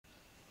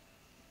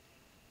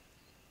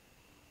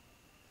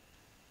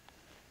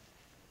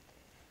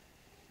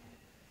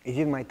Is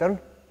it my turn?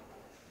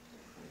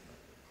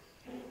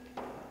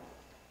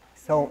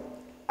 So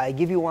I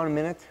give you 1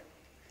 minute.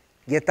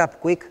 Get up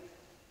quick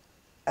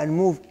and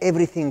move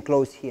everything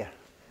close here.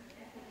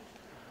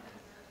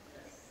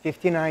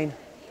 59,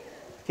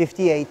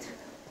 58,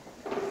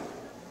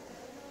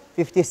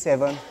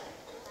 57.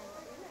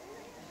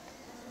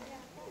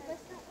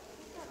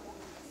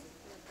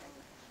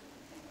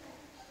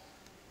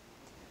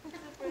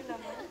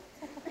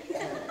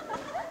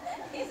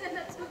 Isn't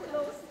that too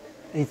close?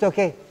 It's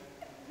okay.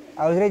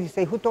 I was ready to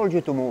say, who told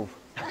you to move?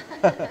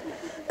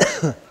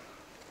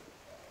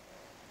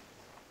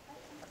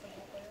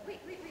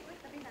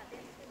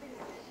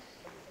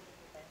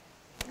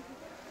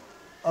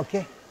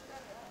 Okay.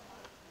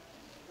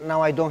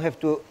 Now I don't have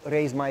to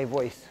raise my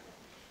voice.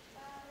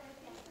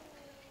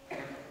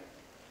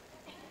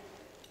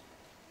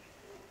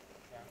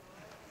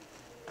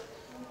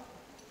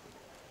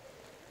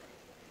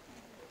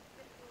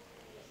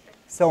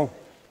 So,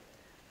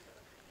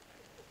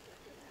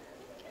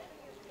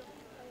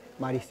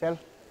 Maricel,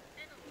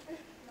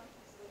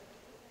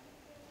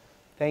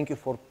 thank you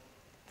for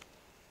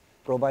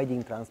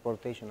providing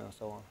transportation and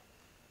so on.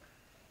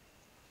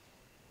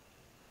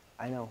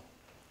 I know.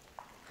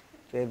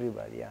 To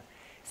everybody, yeah.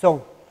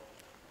 So,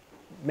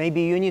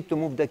 maybe you need to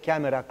move the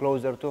camera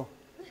closer too.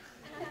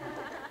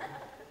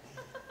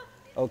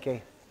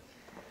 Okay.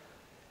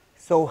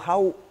 So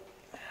how,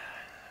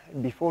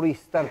 before we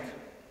start,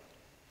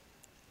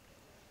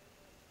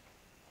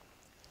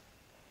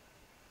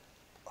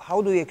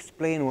 how do you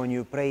explain when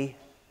you pray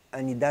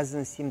and it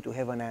doesn't seem to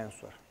have an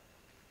answer?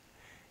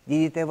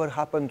 Did it ever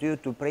happen to you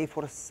to pray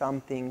for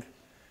something,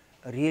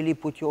 really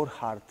put your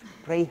heart,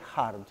 pray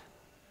hard,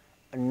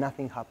 and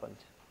nothing happened?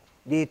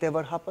 Did it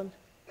ever happen?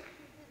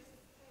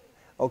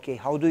 Okay,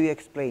 how do you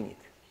explain it?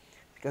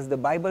 Because the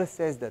Bible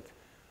says that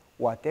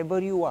whatever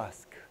you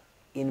ask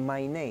in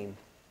my name,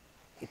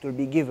 it will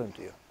be given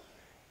to you.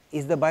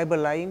 Is the Bible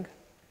lying?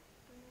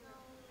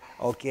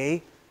 No.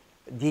 Okay.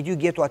 Did you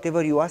get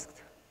whatever you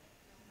asked?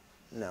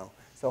 No.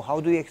 So how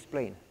do you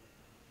explain?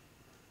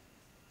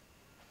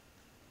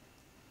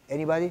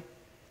 Anybody?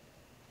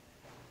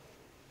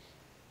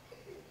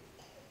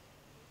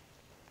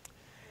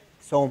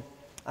 So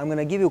I'm going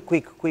to give you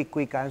a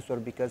quick answer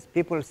because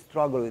people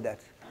struggle with that.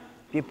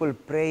 People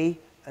pray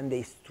and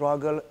they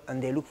struggle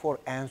and they look for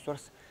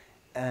answers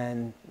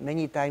and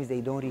many times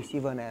they don't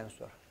receive an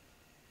answer.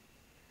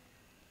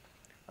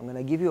 I'm going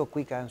to give you a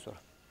quick answer.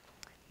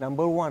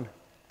 Number one,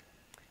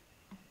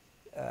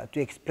 to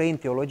explain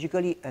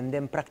theologically and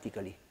then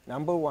practically.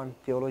 Number one,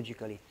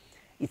 theologically.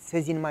 It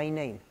says in my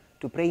name.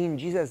 To pray in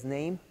Jesus'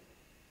 name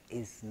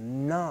is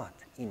not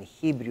in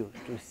Hebrew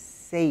to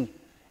say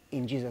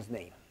in Jesus'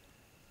 name.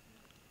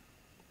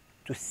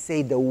 To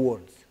say the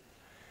words.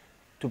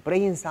 To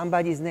pray in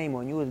somebody's name,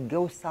 when you would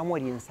go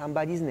somewhere in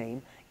somebody's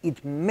name,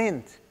 it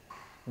meant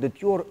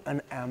that you're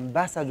an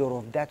ambassador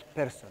of that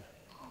person.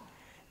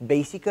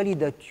 Basically,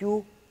 that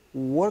you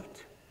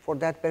worked for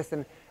that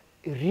person,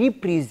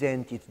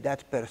 represented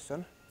that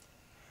person,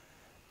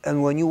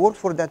 and when you worked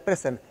for that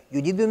person,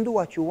 you didn't do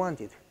what you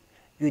wanted.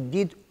 You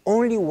did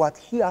only what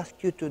he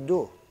asked you to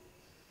do.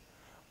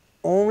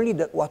 Only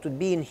what would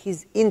be in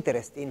his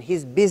interest, in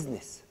his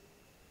business.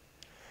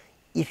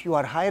 If you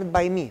are hired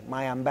by me,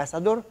 my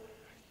ambassador,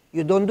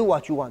 you don't do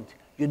what you want.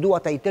 You do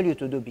what I tell you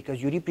to do because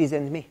you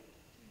represent me.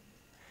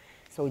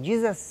 So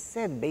Jesus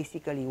said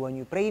basically, when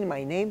you pray in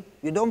my name,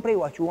 you don't pray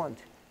what you want.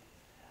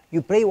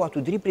 You pray what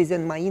would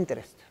represent my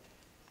interest.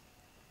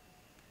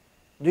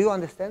 Do you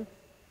understand?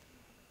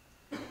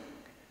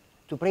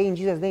 To pray in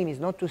Jesus' name is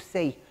not to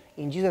say,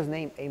 in Jesus'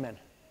 name, amen.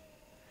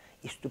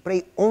 It's to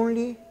pray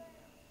only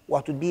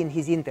what would be in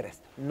his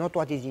interest, not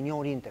what is in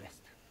your interest.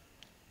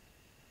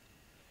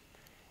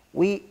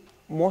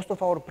 Most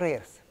of our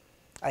prayers,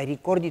 I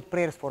recorded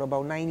prayers for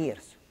about 9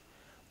 years.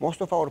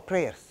 Most of our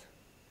prayers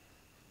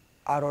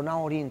are on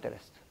our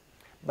interest.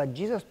 But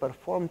Jesus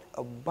performed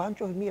a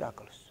bunch of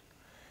miracles.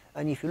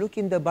 And if you look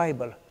in the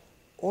Bible,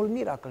 all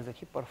miracles that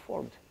he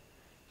performed,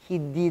 he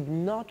did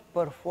not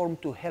perform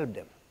to help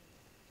them.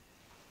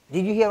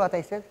 Did you hear what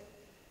I said?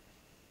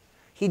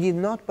 He did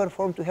not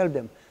perform to help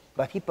them,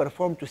 but he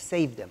performed to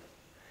save them.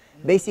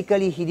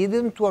 Basically, he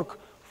didn't work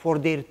for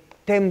their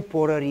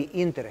temporary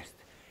interest.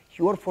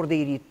 He worked for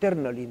their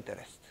eternal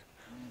interest.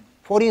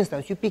 For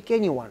instance, you pick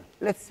anyone,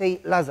 let's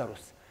say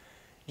Lazarus.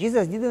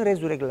 Jesus didn't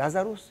resurrect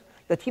Lazarus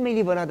that he may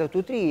live another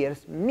 2-3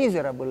 years,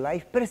 miserable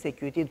life,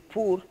 persecuted,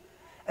 poor,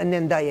 and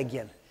then die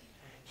again.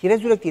 He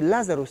resurrected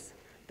Lazarus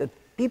that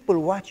people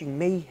watching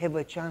may have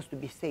a chance to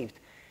be saved.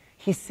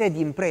 He said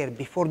in prayer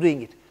before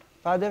doing it,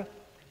 Father,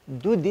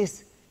 do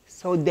this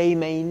so they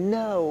may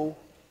know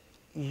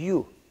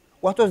you.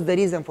 What was the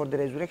reason for the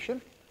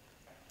resurrection?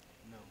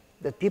 No.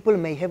 That people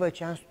may have a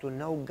chance to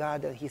know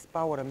God and his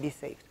power and be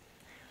saved.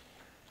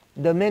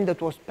 The man that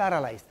was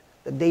paralyzed,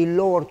 that they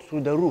lowered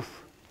through the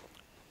roof.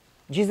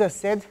 Jesus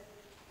said,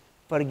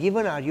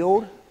 forgiven are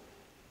your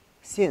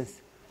sins.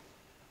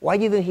 Why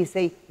didn't he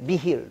say, be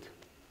healed?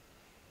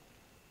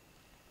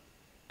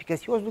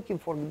 Because he was looking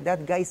for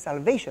that guy's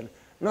salvation,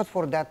 not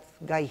for that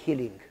guy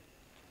healing.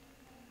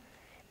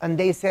 And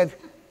they said,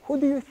 who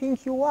do you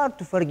think you are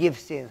to forgive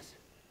sins?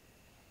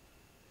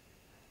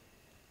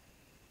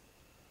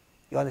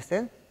 You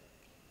understand?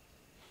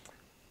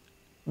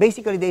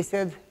 Basically, they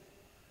said,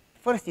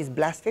 first is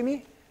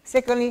blasphemy.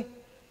 Secondly,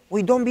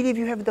 we don't believe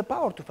you have the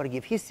power to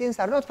forgive. His sins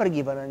are not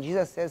forgiven. And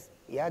Jesus says,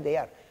 yeah, they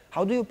are.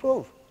 How do you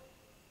prove?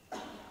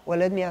 Well,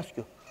 let me ask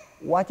you,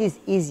 what is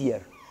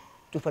easier,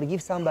 to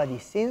forgive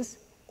somebody's sins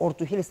or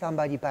to heal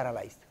somebody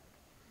paralyzed?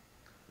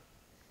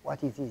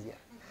 What is easier?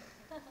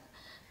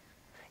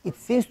 It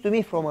seems to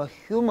me from a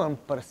human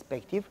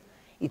perspective,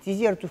 it's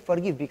easier to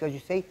forgive because you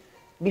say,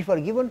 be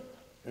forgiven,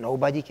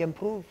 nobody can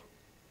prove.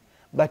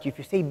 But if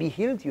you say be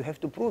healed, you have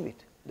to prove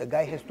it. The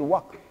guy has to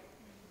walk.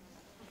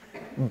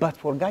 But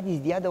for God,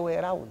 it's the other way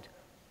around.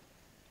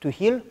 To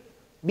heal,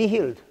 be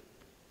healed.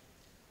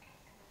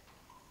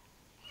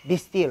 Be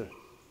still.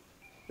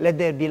 Let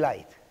there be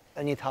light.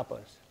 And it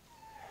happens.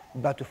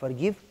 But to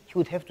forgive, he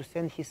would have to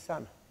send his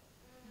son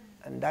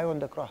and die on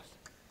the cross.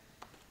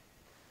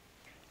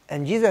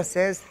 And Jesus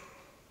says,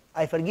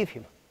 I forgive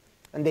him.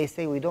 And they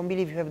say, we don't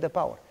believe you have the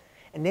power.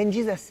 And then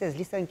Jesus says,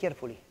 listen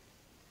carefully.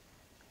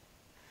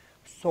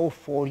 So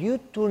for you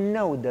to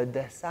know that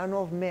the Son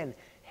of Man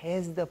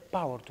has the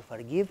power to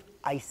forgive,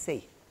 I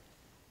say,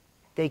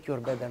 take your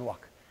bed and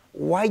walk.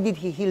 Why did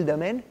he heal the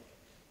man?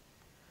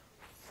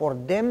 For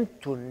them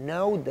to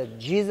know that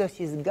Jesus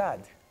is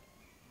God.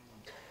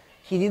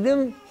 He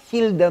didn't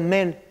heal the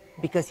man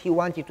because he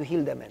wanted to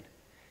heal the man.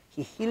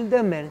 He healed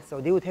the man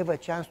so they would have a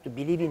chance to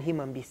believe in him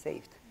and be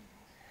saved.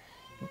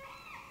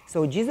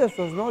 So Jesus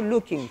was not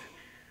looking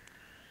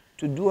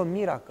to do a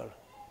miracle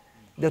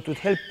that would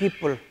help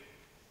people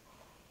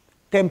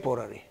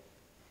temporarily.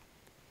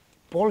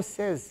 Paul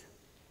says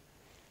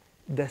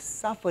the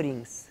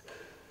sufferings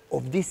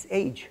of this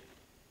age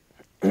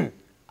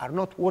are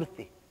not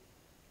worthy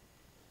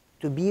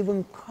to be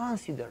even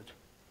considered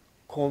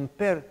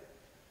compared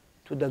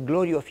to the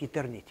glory of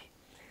eternity.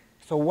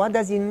 So what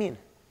does it mean?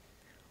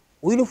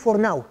 We look for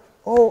now,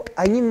 oh,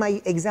 I need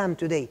my exam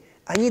today.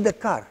 I need a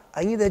car.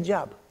 I need a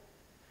job.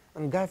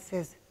 And God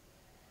says,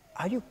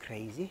 are you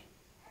crazy?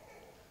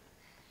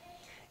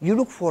 You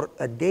look for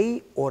a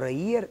day or a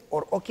year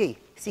or, okay,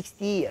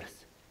 60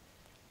 years.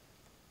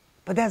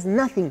 But that's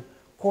nothing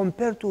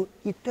compared to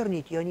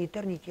eternity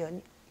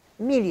and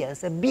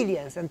millions and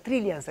billions and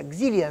trillions and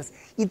zillions,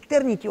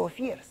 eternity of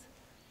years.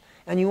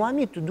 And you want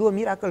me to do a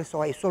miracle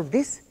so I solve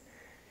this?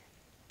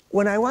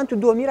 When I want to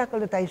do a miracle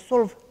that I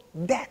solve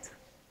that.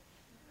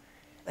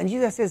 And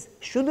Jesus says,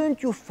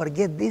 shouldn't you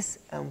forget this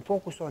and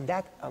focus on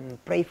that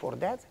and pray for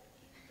that?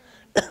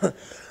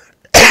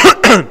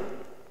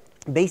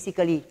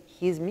 Basically,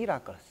 his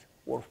miracles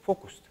were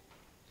focused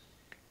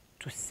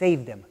to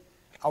save them.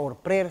 Our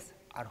prayers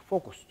are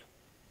focused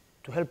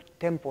to help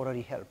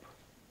temporary help.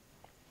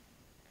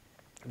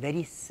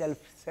 Very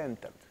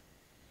self-centered.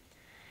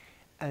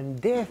 And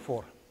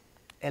therefore,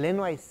 Ellen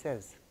White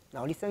says,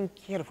 now listen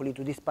carefully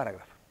to this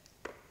paragraph.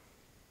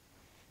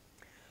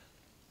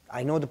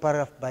 I know the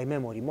paragraph by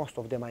memory. Most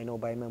of them I know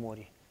by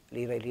memory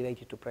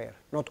related to prayer.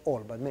 Not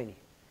all, but many.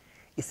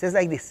 It says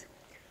like this.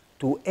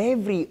 To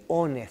every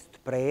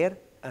honest prayer,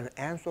 an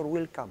answer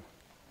will come.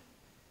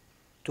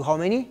 To how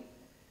many?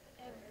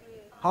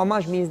 Every. How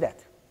much means that?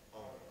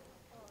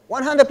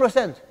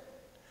 100%.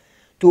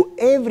 To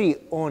every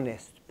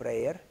honest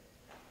prayer,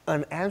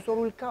 an answer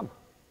will come.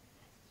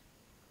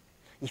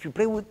 If you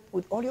pray with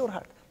all your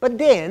heart. But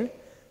then,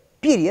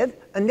 period,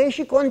 and then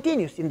she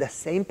continues in the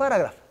same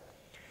paragraph.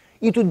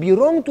 It would be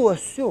wrong to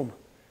assume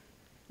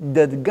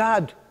that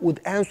God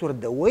would answer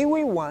the way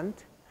we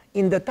want,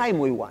 in the time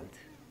we want.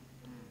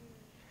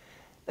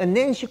 And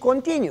then she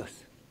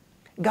continues.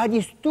 God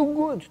is too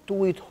good to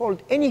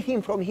withhold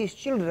anything from his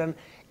children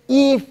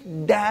if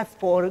that's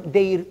for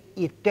their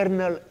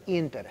eternal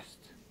interest.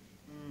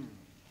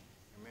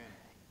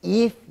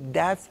 If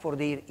that's for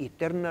their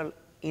eternal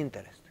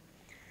interest.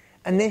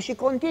 And then she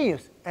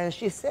continues and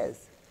she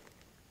says,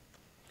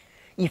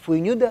 if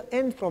we knew the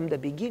end from the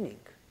beginning,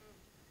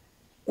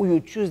 we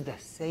would choose the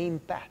same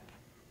path.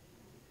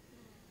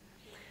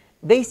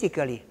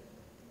 Basically,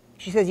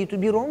 she says it would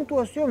be wrong to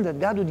assume that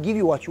God would give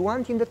you what you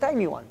want in the time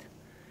you want.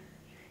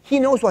 He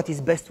knows what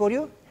is best for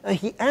you, and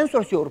he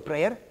answers your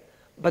prayer,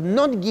 but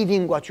not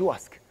giving what you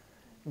ask,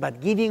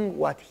 but giving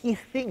what he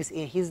thinks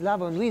in his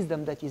love and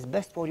wisdom that is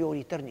best for your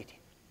eternity.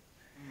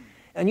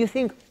 And you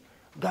think,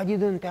 God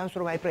didn't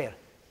answer my prayer.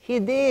 He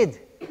did.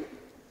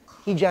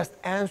 He just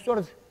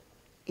answered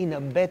in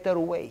a better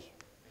way.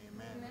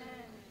 Amen.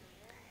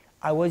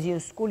 I was in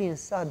school in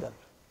Southern.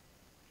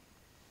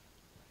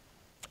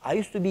 I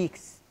used to be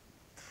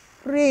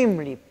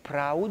extremely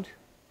proud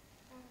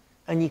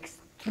and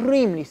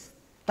extremely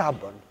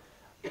stubborn.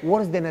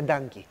 Worse than a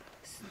donkey.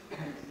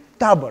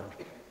 Stubborn.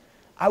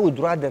 I would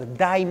rather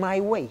die my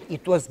way.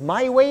 It was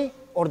my way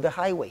or the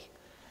highway.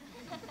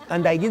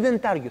 And I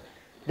didn't argue.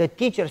 The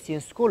teachers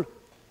in school,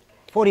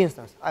 for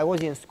instance, I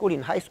was in school,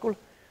 in high school,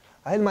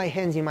 I had my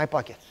hands in my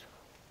pockets.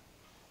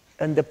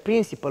 And the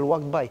principal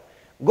walked by.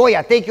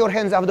 Goia, take your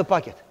hands out of the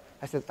pocket.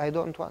 I said, I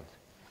don't want.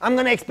 I'm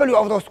going to expel you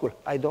out of school.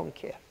 I don't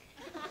care.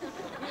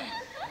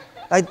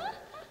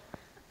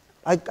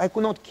 I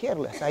could not care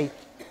less.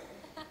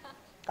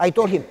 I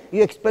told him,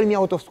 you expel me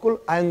out of school,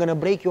 I'm going to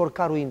break your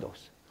car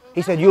windows.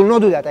 He said, you'll not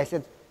do that. I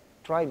said,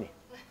 try me.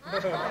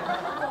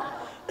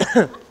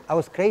 I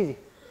was crazy.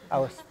 I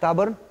was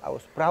stubborn. I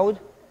was proud.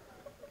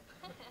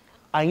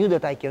 I knew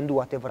that I can do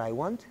whatever I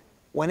want,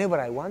 whenever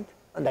I want,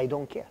 and I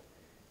don't care.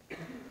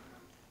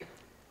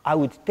 I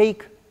would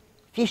take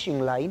fishing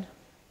line,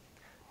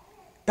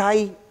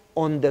 tie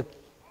on the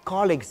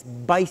colleague's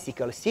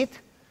bicycle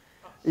seat,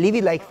 leave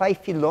it like 5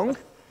 feet long,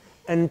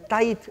 and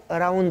tie it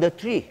around the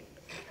tree.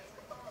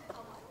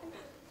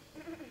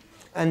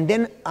 And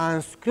then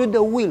unscrew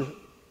the wheel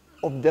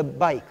of the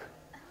bike.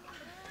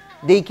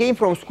 They came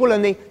from school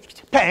and they,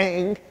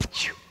 bang,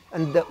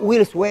 and the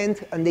wheels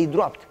went and they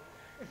dropped.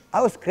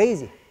 I was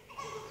crazy.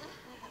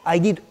 I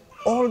did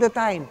all the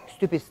time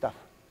stupid stuff.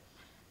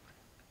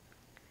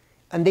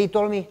 And they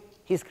told me,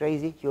 he's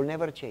crazy, he'll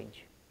never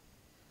change.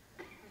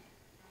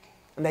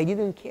 And I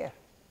didn't care.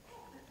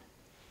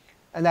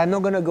 And I'm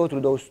not going to go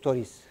through those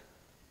stories.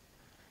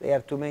 They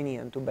are too many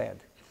and too bad.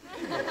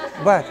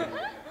 But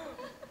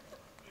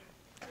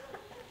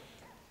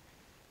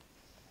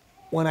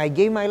when I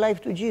gave my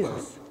life to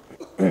Jesus,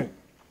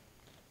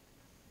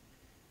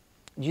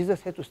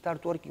 Jesus had to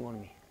start working on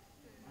me.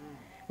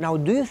 Now,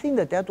 do you think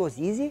that that was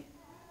easy?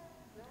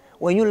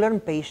 When you learn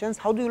patience,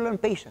 how do you learn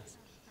patience?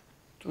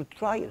 Through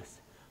trials.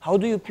 How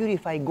do you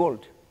purify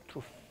gold?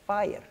 Through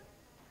fire.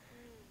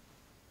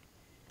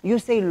 You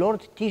say,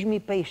 Lord, teach me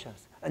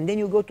patience. And then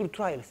you go through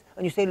trials.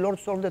 And you say, Lord,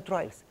 solve the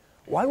trials.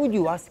 Why would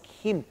you ask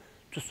him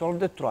to solve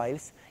the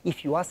trials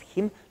if you ask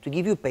him to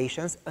give you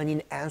patience and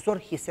in answer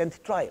he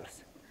sent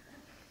trials?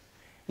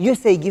 You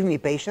say, give me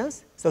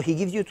patience, so he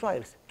gives you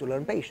trials to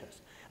learn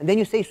patience. And then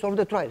you say, solve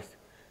the trials.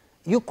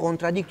 You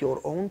contradict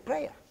your own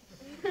prayer.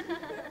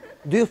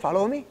 Do you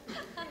follow me?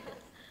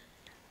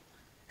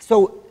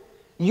 So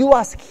you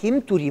ask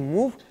him to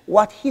remove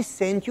what he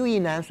sent you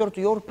in answer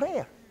to your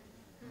prayer.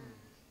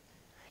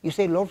 You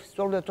say, Lord,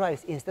 solve the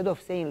trials. Instead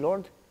of saying,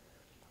 Lord,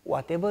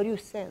 whatever you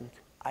sent,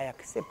 I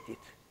accept it.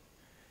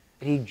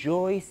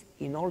 Rejoice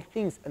in all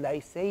things. And I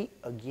say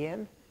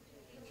again,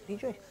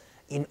 rejoice.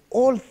 In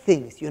all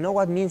things. You know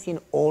what means in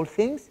all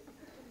things?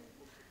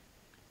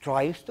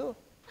 Trials too.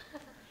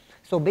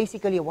 So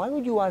basically, why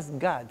would you ask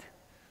God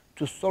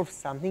to solve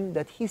something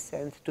that he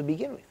sent to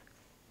begin with?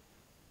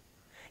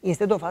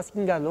 Instead of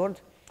asking God, Lord,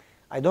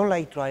 I don't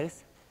like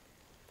trials,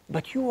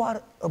 but you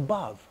are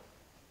above.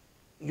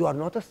 You are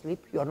not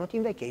asleep, you are not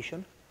in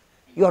vacation,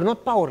 you are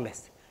not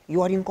powerless,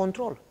 you are in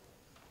control.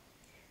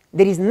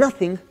 There is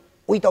nothing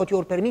without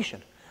your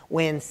permission.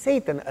 When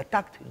Satan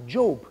attacked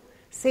Job,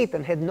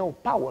 Satan had no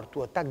power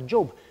to attack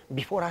Job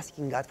before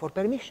asking God for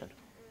permission.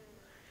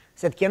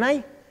 Said, can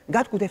I?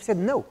 God could have said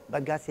no,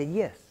 but God said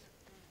yes.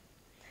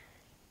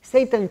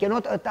 Satan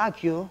cannot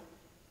attack you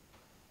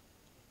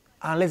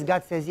unless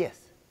God says yes.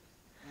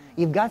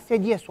 If God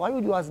said yes, why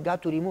would you ask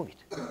God to remove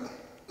it?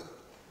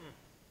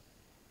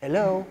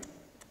 Hello?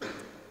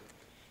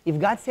 If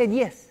God said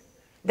yes,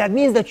 that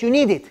means that you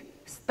need it.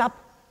 Stop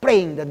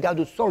praying that God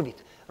would solve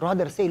it.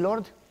 Rather say,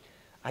 Lord,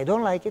 I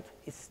don't like it,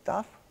 it's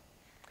tough,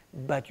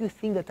 but you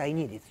think that I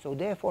need it. So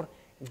therefore,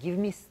 give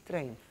me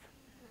strength,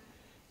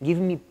 give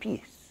me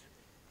peace,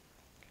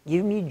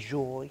 give me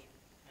joy,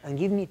 and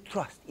give me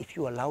trust, if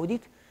you allowed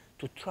it,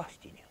 to trust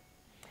in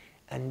you.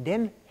 And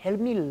then help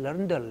me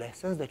learn the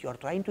lessons that you are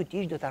trying to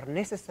teach that are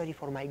necessary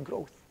for my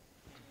growth.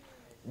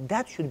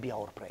 That should be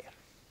our prayer.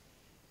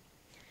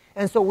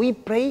 And so we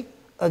pray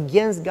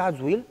against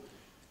God's will.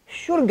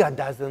 Sure, God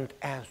doesn't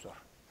answer.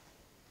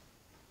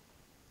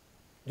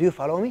 Do you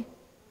follow me?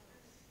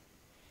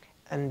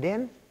 And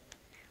then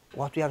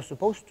what we are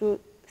supposed to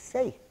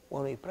say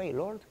when we pray,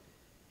 Lord,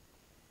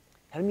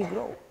 help me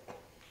grow.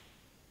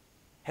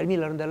 Help me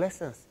learn the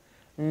lessons.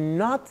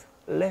 Not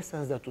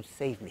lessons that would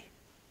save me,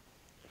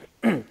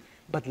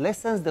 but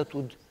lessons that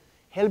would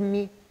help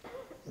me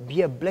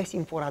be a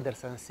blessing for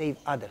others and save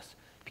others.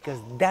 Because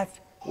that's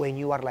when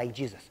you are like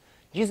Jesus.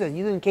 Jesus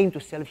didn't came to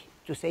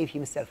save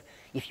himself.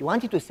 If he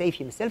wanted to save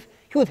himself,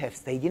 he would have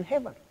stayed in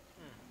heaven.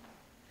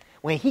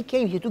 When he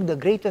came, he took the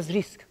greatest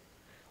risk.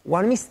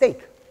 One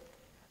mistake,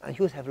 and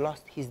he would have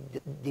lost his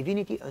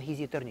divinity and his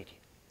eternity.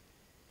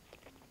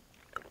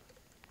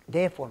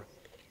 Therefore,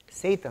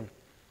 Satan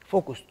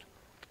focused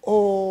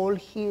all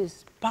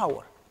his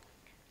power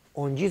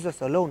on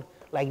Jesus alone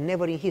like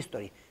never in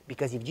history.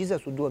 Because if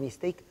Jesus would do a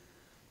mistake,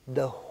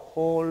 the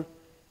whole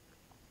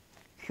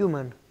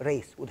human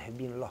race would have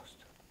been lost.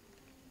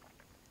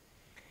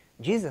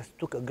 Jesus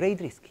took a great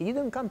risk. He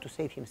didn't come to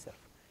save himself.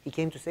 He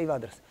came to save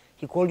others.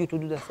 He called you to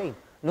do the same.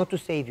 Not to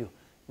save you,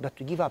 but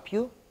to give up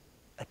you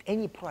at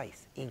any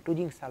price,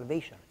 including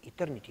salvation,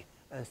 eternity,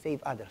 and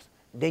save others.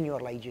 Then you are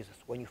like Jesus,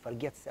 when you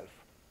forget self.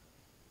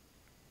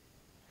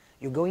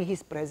 You go in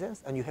his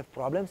presence and you have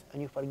problems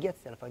and you forget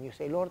self and you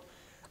say, Lord,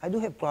 I do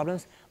have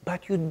problems,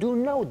 but you do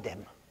know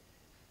them.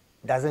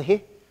 Doesn't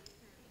he?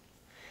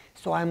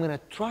 So I'm going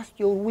to trust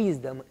your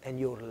wisdom and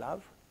your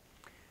love.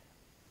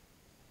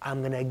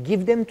 I'm going to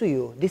give them to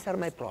you. These are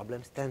my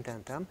problems.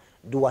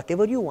 Do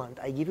whatever you want.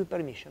 I give you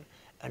permission.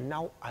 And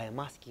now I am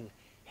asking,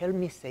 help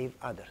me save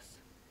others.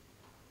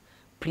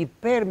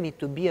 Prepare me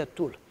to be a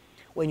tool.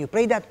 When you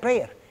pray that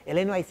prayer,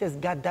 Ellen White says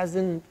God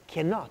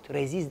cannot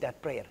resist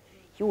that prayer.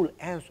 He will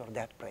answer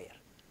that prayer.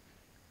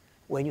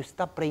 When you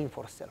stop praying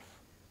for self.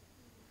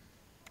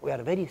 We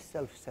are very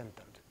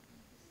self-centered.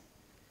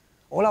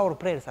 All our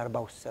prayers are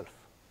about self.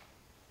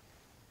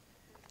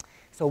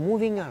 So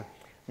moving on.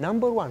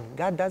 Number one,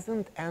 God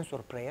doesn't answer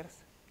prayers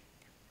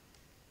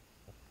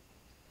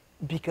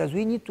because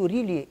we need to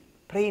really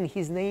pray in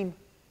His name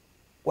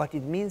what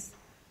it means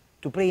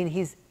to pray in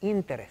His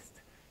interest.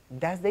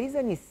 That's the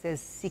reason it says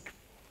seek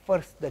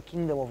first the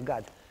kingdom of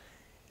God.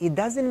 It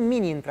doesn't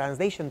mean in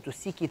translation to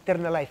seek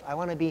eternal life. I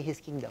want to be in His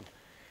kingdom.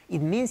 It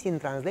means in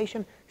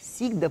translation,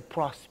 seek the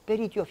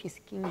prosperity of His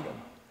kingdom.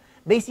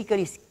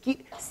 Basically,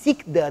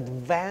 seek the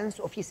advance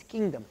of His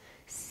kingdom.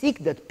 Seek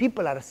that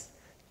people are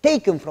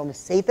taken from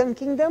Satan's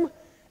kingdom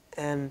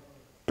and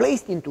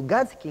placed into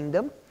God's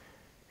kingdom,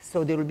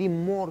 so there will be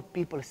more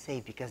people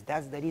saved, because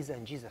that's the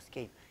reason Jesus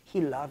came.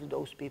 He loves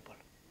those people.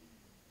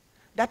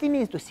 That it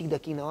means to seek the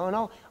kingdom. Oh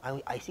no,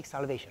 I seek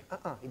salvation.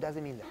 It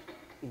doesn't mean that.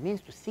 It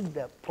means to seek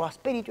the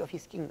prosperity of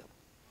His kingdom.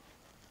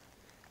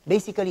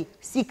 Basically,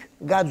 seek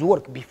God's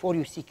work before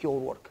you seek your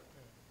work.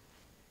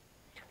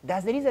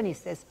 That's the reason He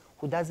says,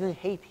 who doesn't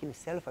hate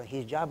himself and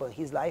his job and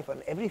his life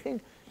and everything,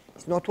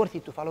 it's not worthy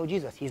to follow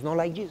Jesus. He's not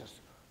like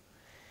Jesus.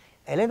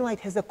 Ellen White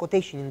has a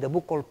quotation in the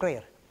book called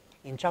Prayer,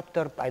 in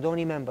chapter, I don't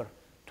remember,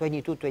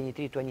 22,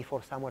 23,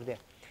 24, somewhere there.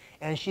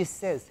 And she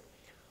says,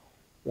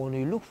 when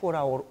we look for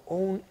our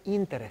own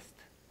interest,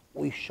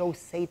 we show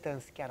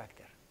Satan's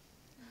character.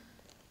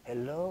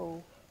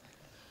 Hello?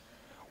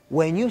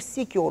 When you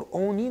seek your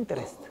own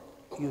interest,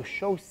 you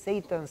show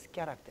Satan's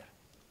character.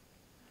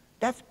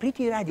 That's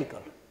pretty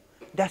radical.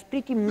 That's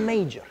pretty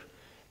major.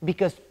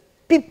 Because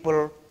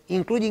people,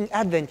 including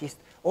Adventists,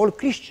 all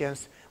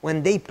Christians,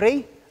 when they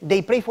pray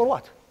for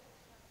what?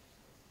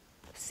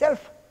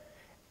 Self.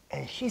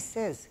 And she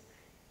says,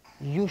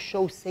 you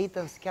show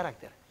Satan's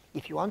character.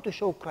 If you want to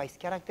show Christ's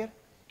character,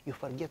 you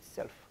forget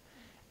self.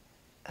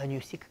 And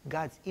you seek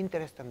God's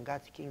interest and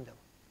God's kingdom.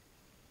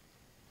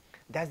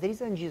 That's the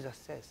reason Jesus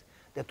says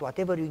that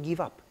whatever you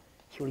give up,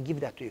 He will give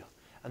that to you.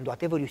 And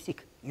whatever you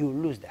seek, you will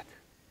lose that.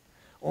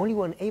 Only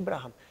when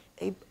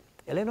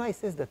Ellen White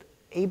says that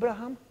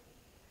Abraham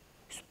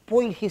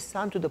spoiled his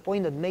son to the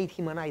point that made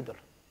him an idol.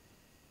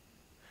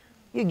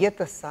 You get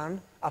a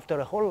son after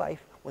a whole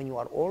life, when you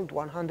are old,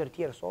 100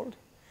 years old.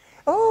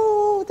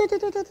 Oh,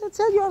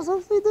 you are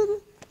so sweet.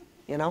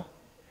 You know,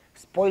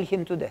 spoil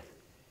him to death.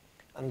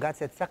 And God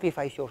said,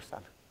 sacrifice your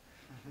son.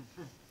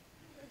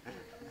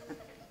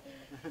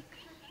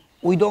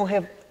 We don't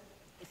have,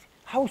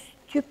 how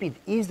stupid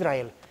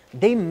Israel,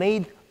 they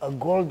made a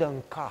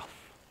golden calf.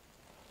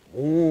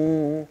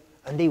 Ooh,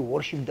 and they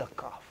worship the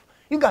calf.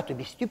 You got to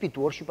be stupid to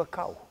worship a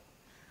cow.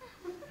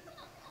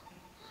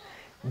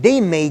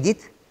 They made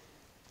it,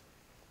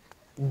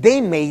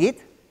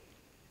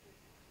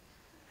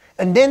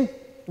 and then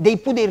they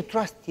put their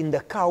trust in the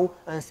cow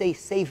and say,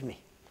 save me.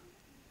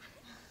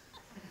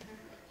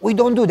 We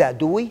don't do that,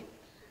 do we?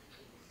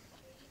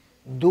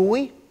 Do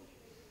we?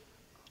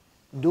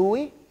 Do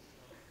we?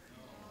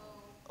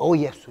 Oh,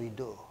 yes, we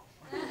do.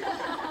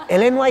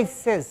 Ellen White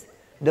says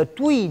that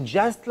we,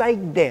 just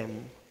like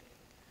them,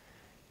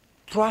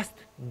 trust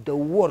the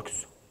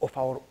works of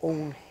our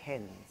own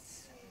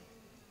hands.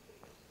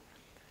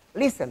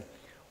 Listen,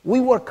 we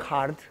work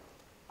hard,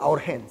 our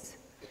hands,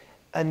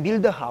 and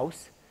build a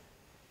house,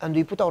 and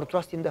we put our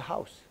trust in the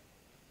house.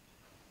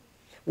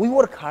 We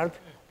work hard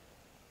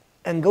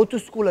and go to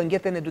school and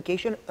get an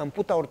education and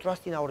put our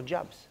trust in our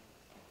jobs.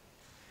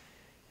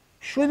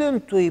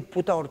 Shouldn't we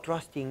put our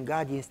trust in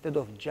God instead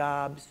of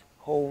jobs,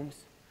 homes?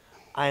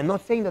 I am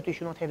not saying that we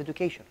should not have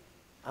education.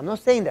 I'm not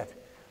saying that.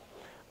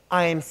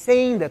 I am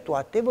saying that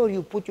whatever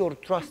you put your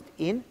trust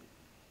in,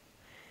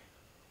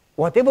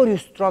 whatever you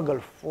struggle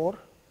for,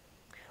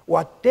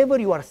 whatever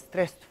you are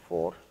stressed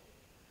for,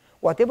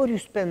 whatever you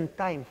spend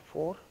time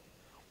for,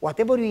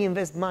 whatever you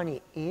invest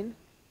money in,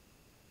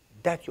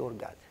 that's your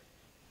God.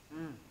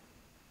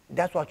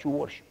 That's what you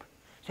worship.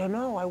 So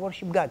no, I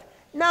worship God.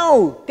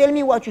 No, tell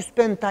me what you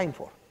spend time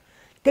for.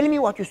 Tell me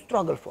what you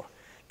struggle for.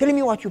 Tell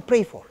me what you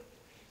pray for.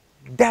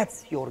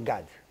 That's your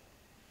God.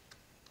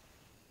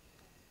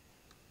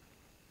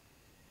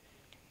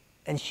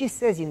 And she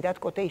says in that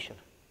quotation,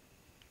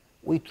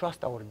 we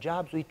trust our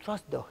jobs, we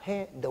trust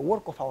the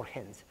work of our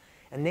hands.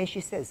 And then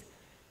she says,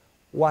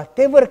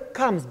 whatever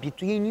comes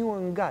between you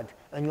and God,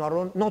 and you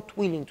are not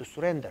willing to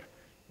surrender,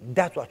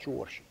 that's what you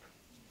worship.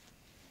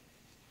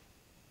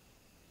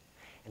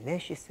 And then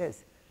she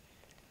says,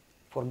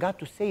 for God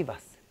to save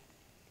us,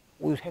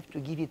 we will have to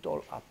give it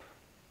all up,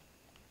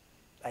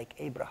 like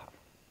Abraham.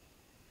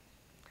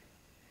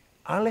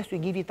 Unless we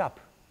give it up,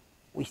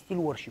 we still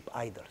worship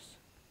idols.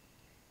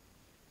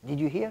 Did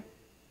you hear?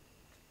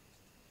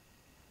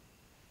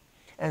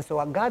 And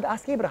so God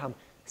asked Abraham,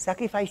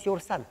 sacrifice your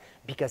son,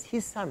 because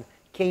his son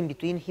came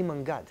between him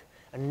and God.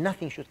 And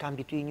nothing should come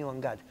between you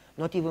and God.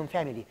 Not even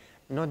family,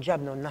 not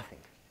job, no nothing.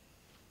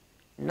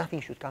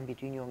 Nothing should come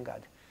between you and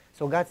God.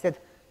 So God said,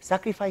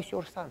 sacrifice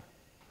your son.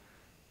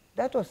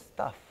 That was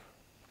tough.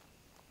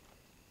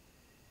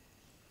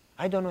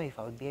 I don't know if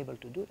I would be able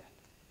to do that.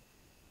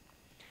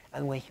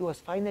 And when he was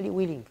finally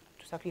willing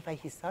to sacrifice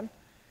his son,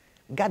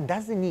 God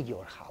doesn't need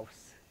your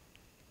house.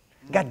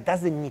 God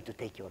doesn't need to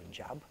take your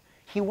job.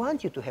 He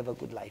wants you to have a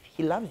good life.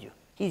 He loves you.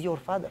 He's your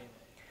father.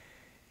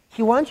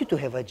 He wants you to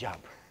have a job.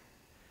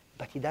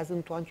 But he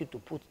doesn't want you to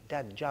put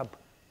that job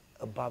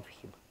above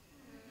him.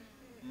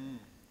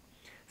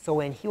 So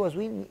when he was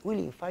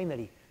willing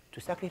finally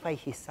to sacrifice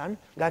his son,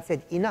 God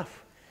said,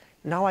 enough.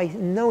 Now I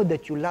know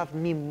that you love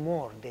me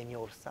more than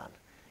your son.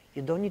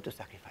 You don't need to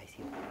sacrifice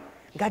him.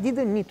 God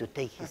didn't need to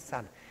take his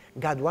son.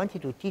 God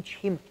wanted to teach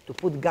him to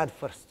put God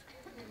first.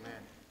 Amen.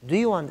 Do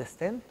you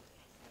understand?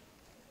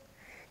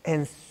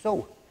 And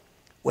so,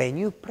 when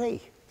you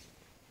pray,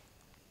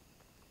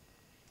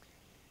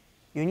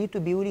 you need to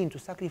be willing to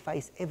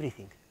sacrifice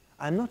everything.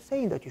 I'm not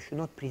saying that you should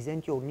not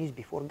present your needs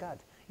before God.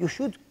 You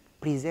should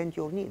present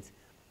your needs,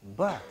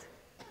 but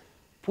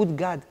put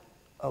God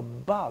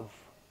above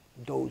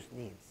those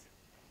needs.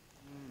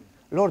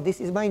 Lord, this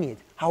is my need.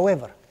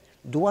 However,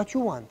 do what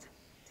you want.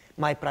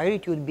 My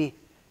priority would be,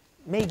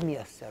 make me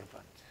a servant.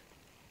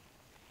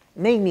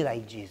 Make me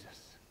like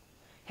Jesus.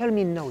 Help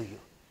me know you.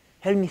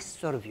 Help me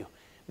serve you.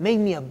 Make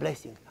me a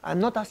blessing. I'm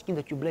not asking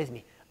that you bless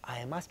me. I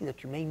am asking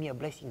that you make me a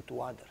blessing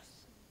to others.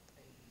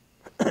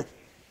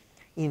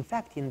 In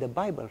fact, in the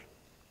Bible,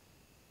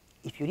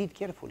 if you read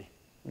carefully,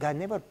 God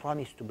never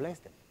promised to bless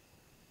them.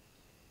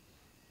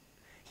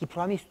 He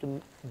promised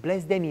to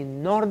bless them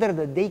in order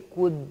that they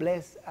could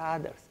bless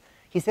others.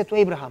 He said to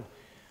Abraham,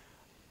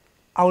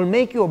 I will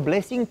make you a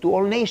blessing to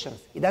all nations.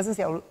 He doesn't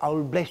say, I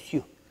will bless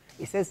you.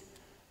 He says,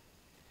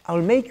 I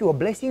will make you a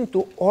blessing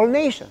to all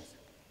nations.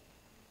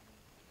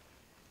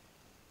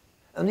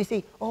 And we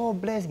say, oh,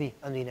 bless me,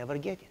 and we never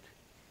get it.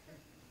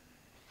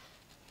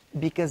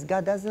 Because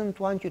God doesn't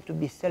want you to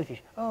be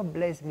selfish. Oh,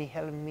 bless me,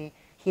 help me,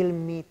 heal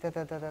me,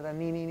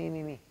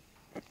 me.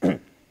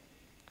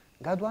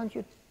 God wants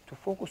you to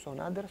focus on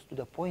others to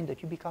the point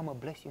that you become a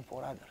blessing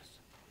for others.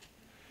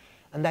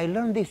 And I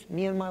learned this,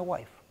 me and my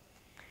wife.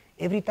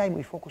 Every time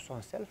we focus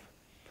on self,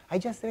 I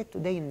just read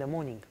today in the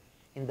morning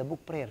in the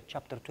book Prayer,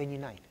 chapter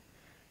 29.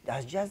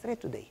 I just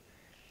read today.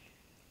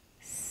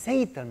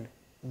 Satan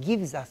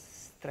gives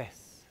us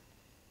stress.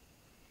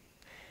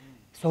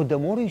 So the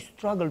more we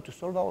struggle to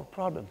solve our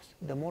problems,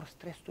 the more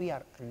stressed we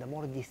are and the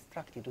more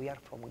distracted we are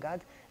from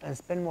God and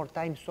spend more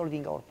time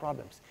solving our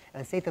problems.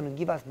 And Satan will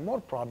give us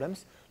more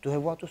problems to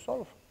have what to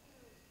solve.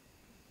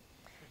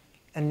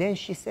 And then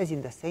she says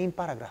in the same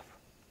paragraph,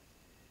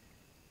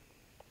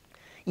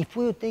 if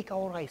we would take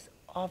our eyes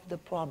off the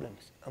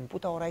problems and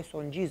put our eyes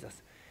on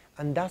Jesus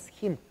and ask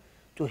him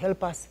to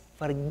help us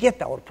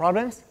forget our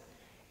problems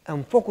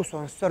and focus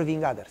on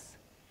serving others,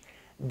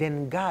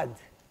 then God,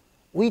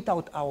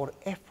 without our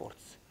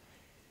efforts,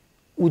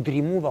 would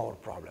remove our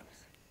problems.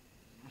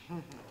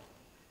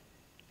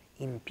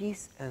 In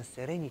peace and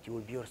serenity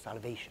will be your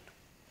salvation.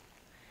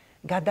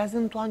 God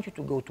doesn't want you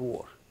to go to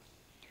war.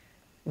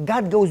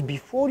 God goes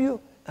before you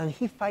and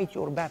he fights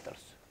your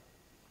battles.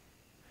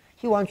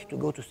 He wants you to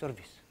go to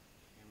service.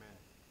 Amen.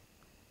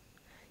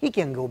 He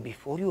can go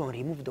before you and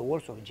remove the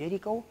walls of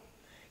Jericho.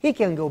 He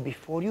can go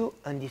before you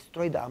and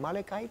destroy the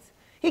Amalekites.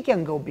 He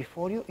can go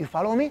before you. You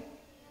follow me?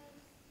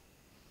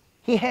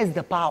 He has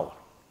the power.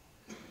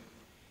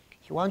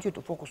 He wants you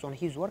to focus on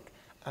his work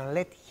and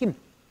let him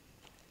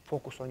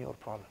focus on your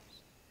problems.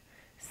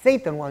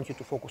 Satan wants you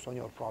to focus on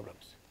your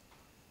problems.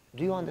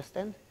 Do you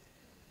understand?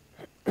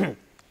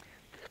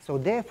 So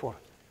therefore,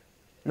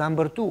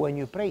 number two, when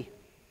you pray,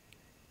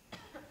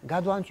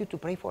 God wants you to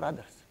pray for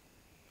others.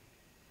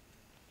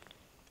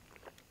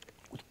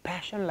 With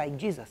passion like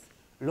Jesus.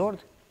 Lord,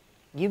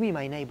 give me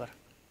my neighbor.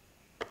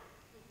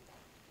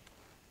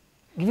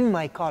 Give me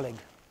my colleague.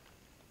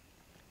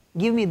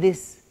 Give me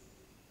this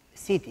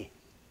city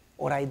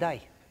or I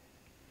die.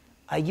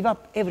 I give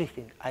up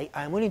everything.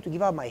 I'm willing to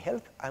give up my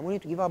health. I'm willing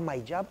to give up my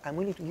job. I'm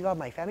willing to give up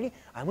my family.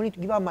 I'm willing to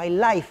give up my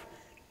life.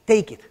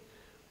 Take it.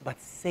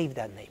 But save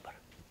that neighbor.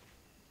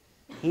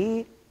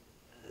 He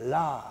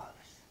loves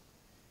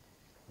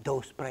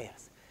those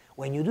prayers.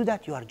 When you do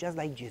that, you are just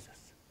like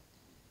Jesus.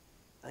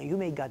 And you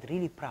make God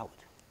really proud.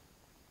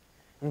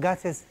 And God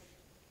says,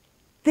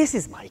 this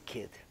is my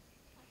kid.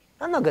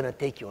 I'm not going to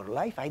take your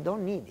life. I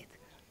don't need it.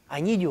 I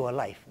need your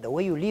life. The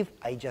way you live,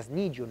 I just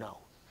need you now.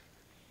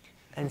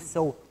 And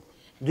so,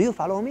 do you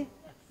follow me?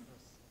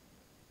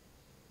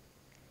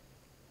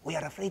 We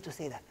are afraid to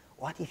say that.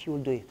 What if you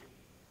will do it?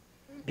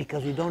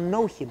 Because we don't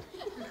know him.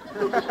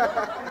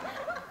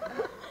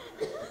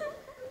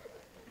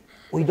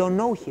 We don't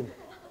know him.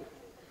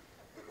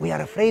 We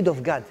are afraid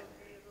of God.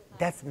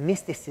 That's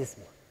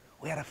mysticism.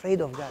 We are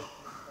afraid of God.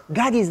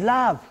 God is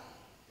love.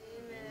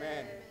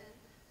 Amen.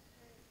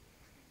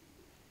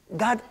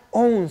 God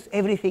owns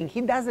everything.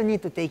 He doesn't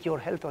need to take your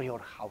health or your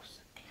house.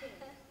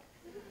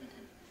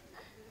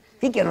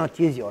 He cannot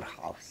use your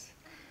house.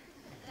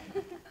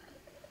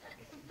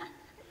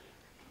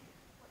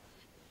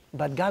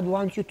 But God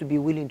wants you to be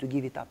willing to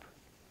give it up.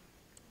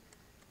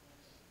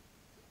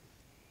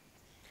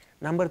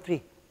 Number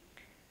 3,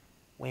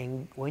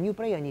 when you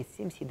pray and it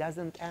seems He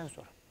doesn't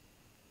answer,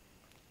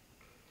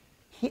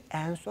 He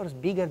answers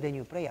bigger than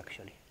you pray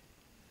actually.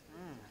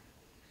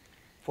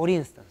 For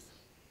instance,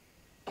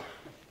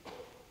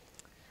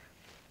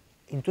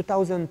 in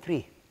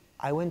 2003,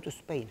 I went to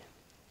Spain.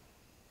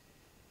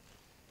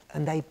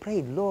 And I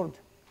prayed, Lord,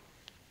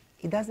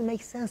 it doesn't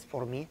make sense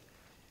for me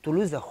to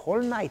lose a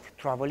whole night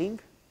traveling,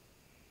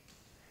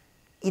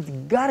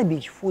 eat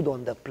garbage food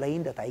on the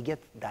plane that I get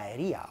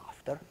diarrhea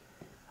after.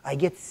 I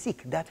get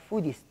sick. That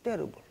food is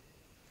terrible.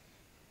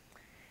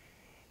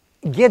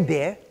 Get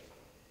there,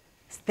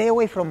 stay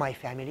away from my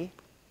family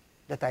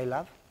that I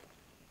love,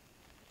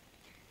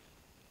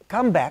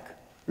 come back,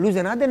 lose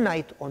another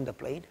night on the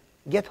plane,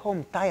 get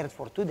home tired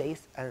for 2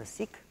 days and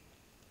sick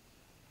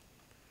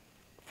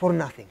for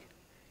nothing.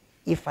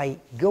 If I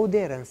go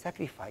there and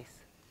sacrifice,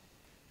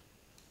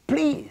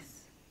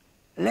 please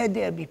let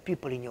there be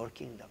people in your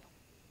kingdom.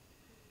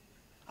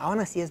 I want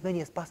to see as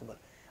many as possible.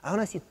 I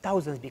want to see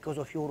thousands because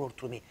of your word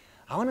through me.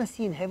 I want to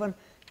see in heaven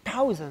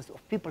thousands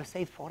of people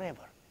saved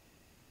forever.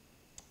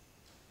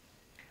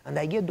 And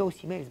I get those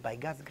emails by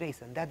God's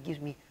grace, and that gives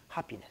me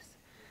happiness.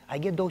 I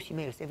get those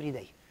emails every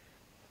day.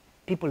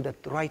 People that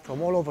write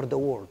from all over the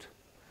world,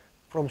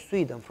 from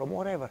Sweden, from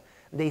wherever.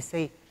 They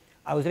say,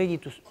 I was ready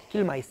to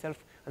kill myself,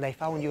 and I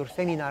found your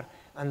seminar,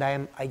 and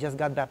I just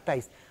got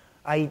baptized.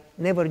 I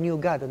never knew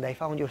God, and I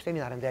found your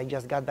seminar, and I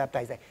just got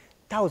baptized.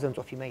 Thousands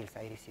of emails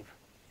I receive.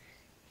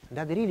 And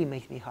that really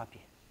makes me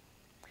happy.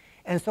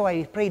 And so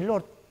I prayed,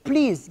 Lord,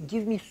 please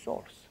give me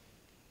souls.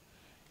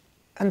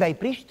 And I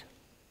preached,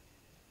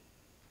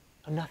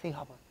 and nothing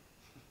happened.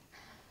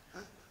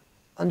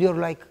 And you're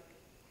like,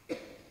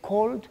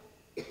 cold.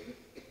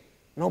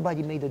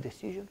 Nobody made a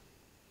decision.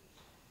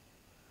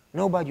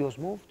 Nobody was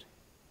moved.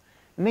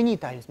 Many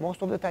times,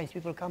 most of the times,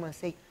 people come and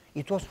say,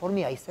 it was for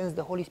me. I sensed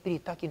the Holy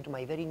Spirit talking to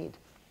my very need.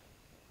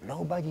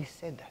 Nobody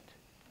said that.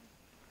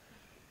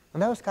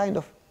 And I was kind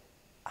of,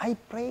 I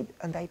prayed,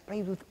 and I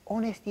prayed with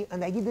honesty,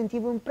 and I didn't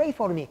even pray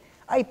for me.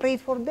 I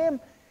prayed for them.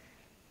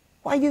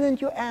 Why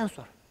didn't you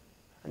answer?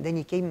 And then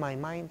it came in my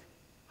mind,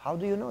 how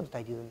do you know that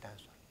I didn't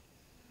answer?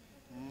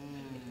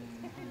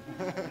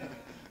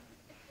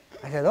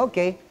 I said,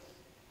 okay.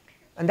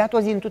 And that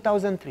was in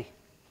 2003.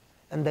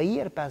 And the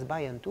year passed by,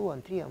 and 2,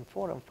 and 3, and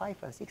 4, and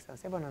 5, and 6, and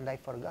 7, and I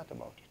forgot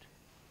about it.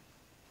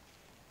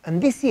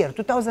 And this year,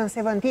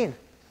 2017,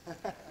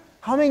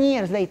 how many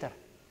years later?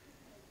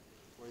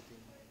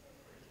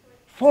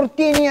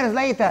 14 years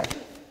later,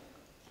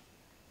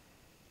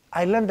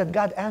 I learned that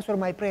God answered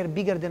my prayer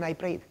bigger than I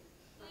prayed.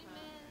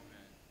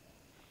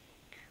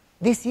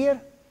 This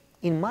year,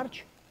 in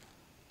March,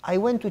 I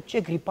went to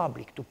Czech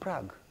Republic, to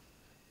Prague,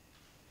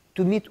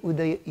 to meet with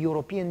the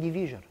European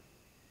division,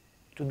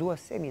 to do a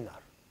seminar.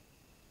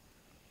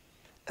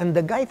 And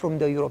the guy from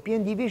the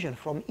European division,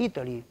 from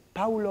Italy,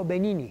 Paolo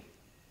Benini,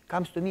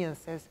 comes to me and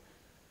says,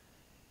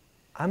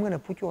 I'm going to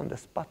put you on the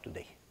spot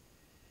today.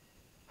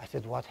 I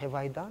said, what have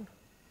I done?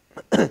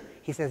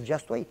 He says,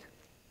 just wait.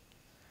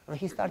 And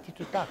he started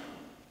to talk.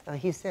 And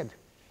he said,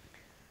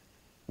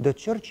 the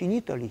church in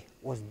Italy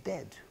was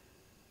dead.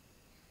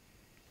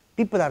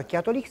 People are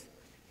Catholics,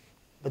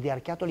 but they are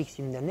Catholics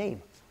in the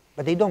name.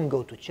 But they don't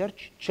go to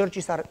church.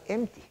 Churches are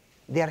empty.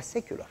 They are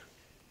secular.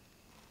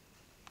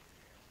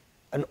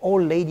 An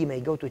old lady may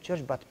go to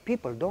church, but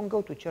people don't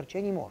go to church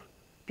anymore.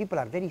 People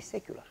are very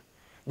secular.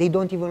 They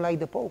don't even like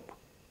the Pope.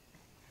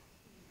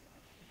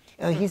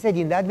 And he said,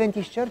 in the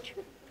Adventist church,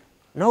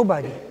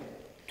 nobody.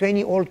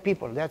 20 old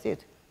people, that's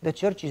it. The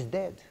church is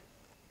dead.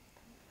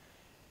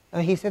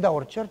 And he said,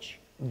 our church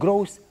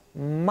grows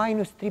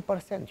minus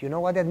 3%. You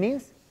know what that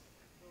means?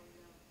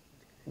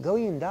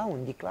 Going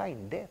down,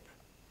 decline, death.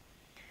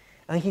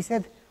 And he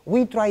said,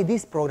 we tried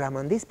this program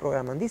and this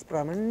program and this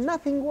program, and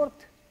nothing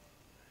worked.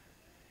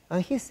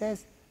 And he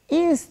says,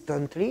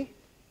 instantly,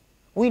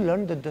 we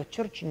learned that the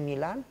church in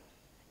Milan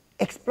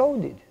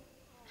exploded.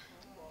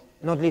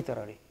 Not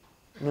literally.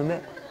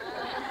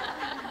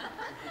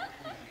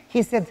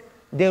 He said,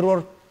 there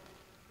were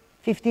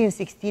 15,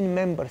 16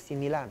 members in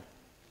Milan.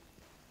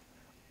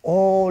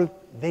 All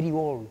very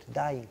old,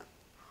 dying.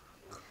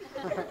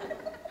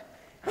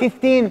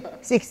 15,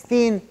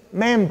 16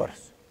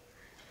 members.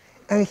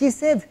 And he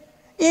said,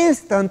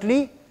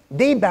 instantly,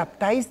 they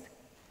baptized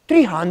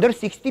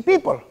 360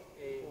 people.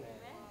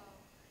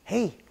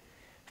 Hey,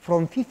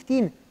 from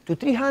 15 to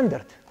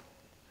 300,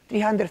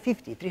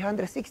 350,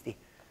 360.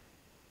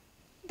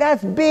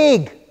 That's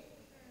big.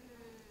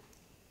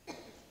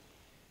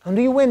 And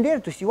you went there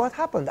to see what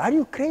happened. Are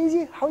you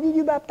crazy? How did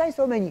you baptize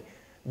so many?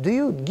 Do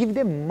you give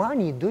them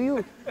money? Do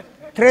you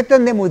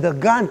threaten them with a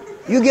gun?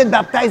 You get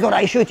baptized or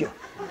I shoot you.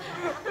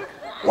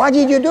 What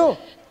did you do?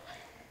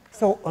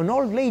 So an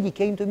old lady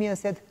came to me and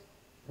said,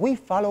 we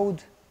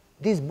followed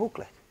this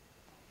booklet.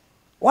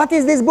 What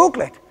is this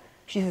booklet?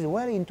 She says,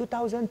 well, in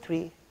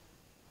 2003,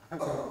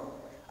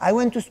 I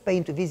went to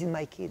Spain to visit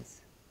my kids.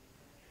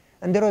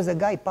 And there was a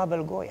guy,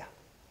 Pavel Goia.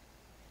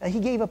 And he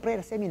gave a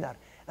prayer seminar.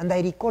 And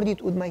I recorded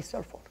it with my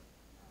cell phone.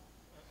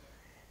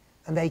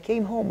 And I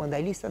came home and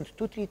I listened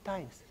 2-3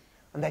 times.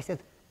 And I said,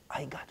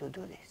 I got to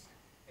do this.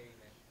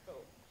 Amen.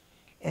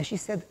 And she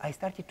said, I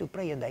started to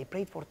pray, and I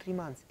prayed for 3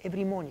 months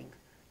every morning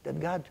that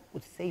God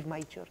would save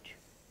my church.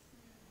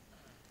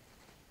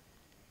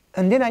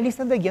 And then I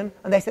listened again,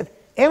 and I said,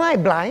 am I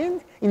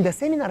blind? In the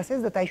seminar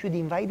says that I should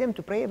invite them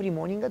to pray every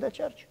morning at the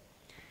church.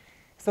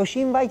 So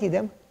she invited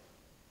them.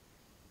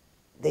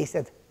 They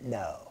said,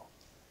 no.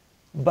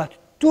 But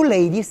 2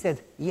 ladies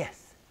said,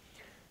 yes.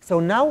 So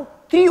now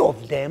 3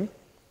 of them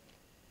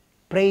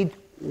prayed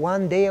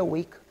 1 day a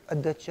week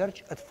at the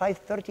church at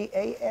 5:30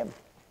 a.m.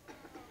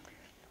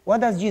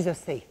 What does Jesus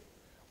say?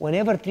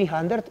 Whenever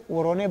 300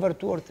 or whenever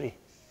 2 or 3?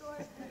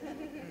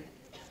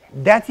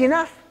 That's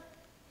enough.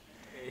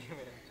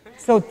 Amen.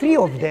 So 3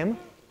 of them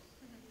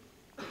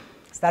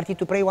started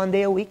to pray 1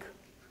 day a week,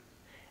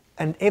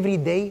 and every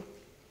day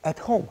at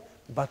home,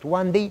 but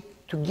 1 day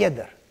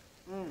together.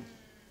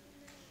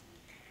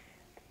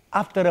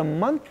 After a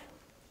month,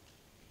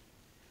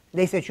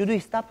 they said, should we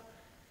stop?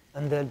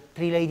 And the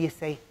 3 ladies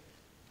say,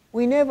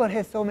 we never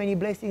had so many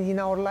blessings in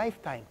our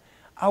lifetime.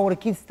 Our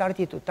kids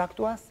started to talk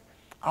to us.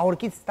 Our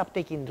kids stopped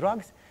taking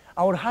drugs.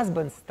 Our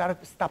husbands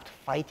stopped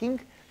fighting.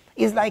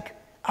 It's like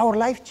our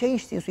life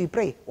changed since we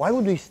pray. Why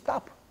would we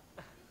stop?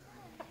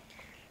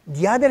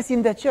 The others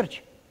in the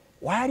church,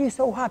 why are you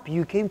so happy?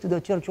 You came to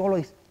the church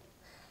always.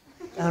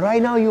 And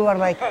right now you are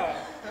like,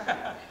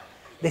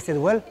 they said,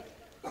 well,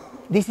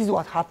 this is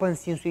what happened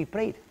since we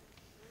prayed.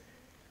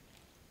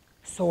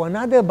 So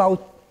another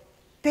about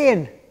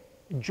 10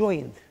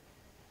 joined.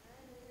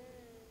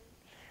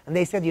 And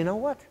they said, you know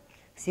what?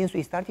 Since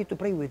we started to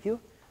pray with you,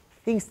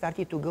 things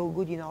started to go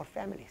good in our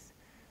families.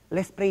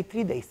 Let's pray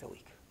 3 days a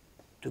week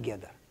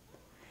together.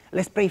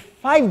 Let's pray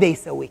 5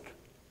 days a week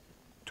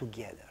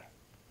together.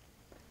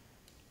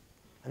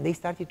 And they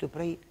started to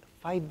pray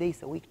 5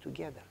 days a week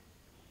together.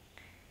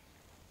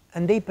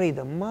 And they prayed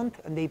a month,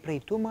 and they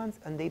prayed 2 months,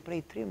 and they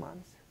prayed 3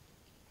 months.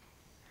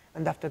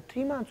 And after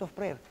 3 months of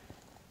prayer,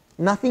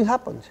 nothing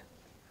happened.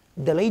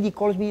 The lady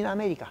calls me in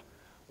America.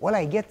 Well,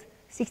 I get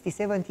 60,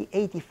 70,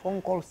 80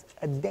 phone calls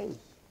a day.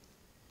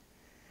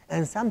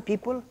 And some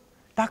people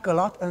talk a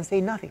lot and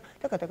say nothing.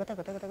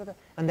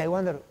 And I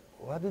wonder,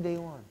 what do they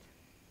want?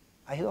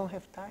 I don't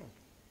have time.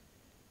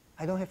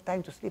 I don't have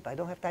time to sleep. I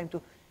don't have time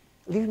to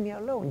leave me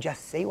alone.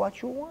 Just say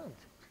what you want.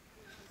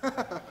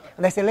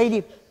 And I say,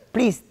 lady,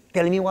 please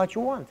tell me what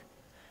you want.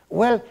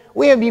 Well,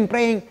 we have been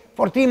praying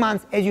for 3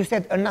 months, as you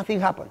said, and nothing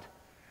happened.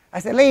 I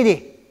said,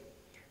 lady,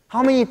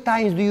 how many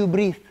times do you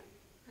breathe?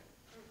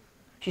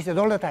 She said,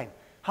 all the time.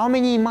 How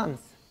many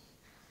months?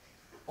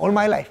 All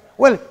my life.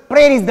 Well,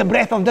 prayer is the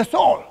breath of the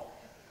soul.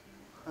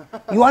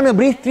 You want to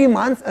breathe 3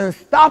 months and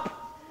stop?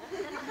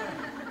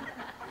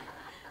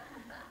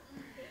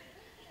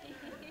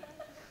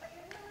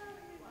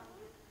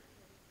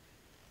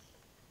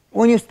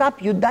 When you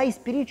stop, you die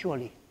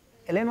spiritually.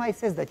 Ellen White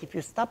says that if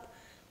you stop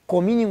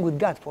communing with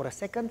God for a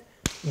second,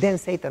 then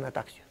Satan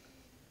attacks you.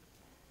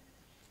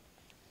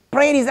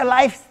 Prayer is a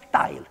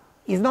lifestyle.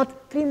 It's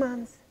not 3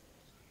 months.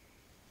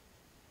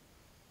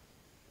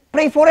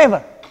 Pray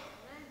forever.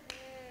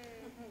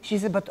 She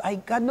said, but I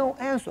got no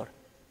answer.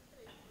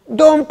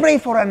 Don't pray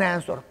for an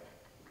answer.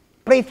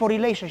 Pray for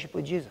relationship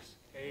with Jesus.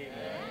 Amen.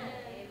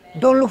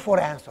 Don't look for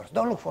answers.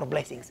 Don't look for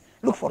blessings.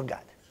 Look for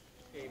God.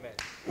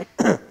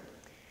 Amen.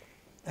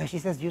 And she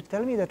says, you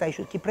tell me that I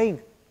should keep praying?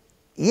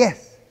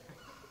 Yes.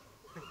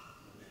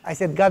 I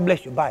said, God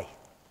bless you. Bye.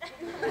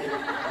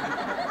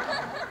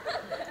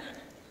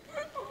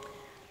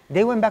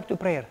 They went back to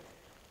prayer.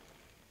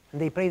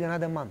 And they prayed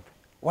another month.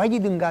 Why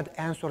didn't God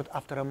answer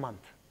after a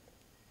month?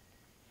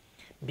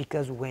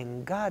 Because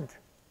when God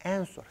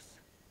answers,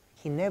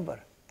 He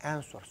never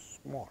answers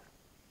small.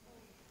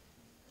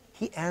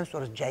 He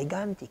answers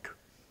gigantic.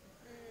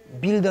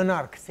 Build an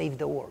ark, save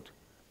the world.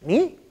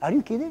 Me? Are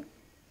you kidding?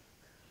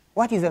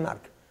 What is an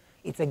ark?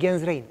 It's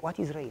against rain. What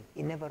is rain?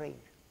 It never rained.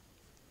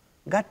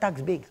 God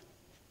talks big.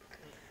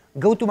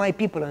 Go to my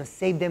people and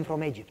save them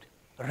from Egypt.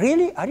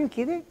 Really? Are you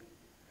kidding?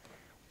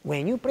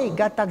 When you pray,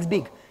 God talks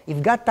big.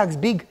 If God talks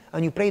big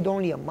and you prayed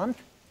only a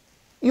month,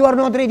 you are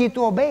not ready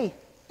to obey.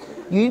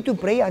 You need to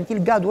pray until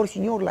God works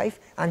in your life,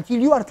 until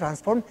you are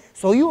transformed,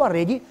 so you are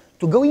ready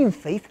to go in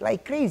faith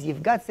like crazy.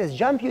 If God says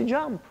jump, you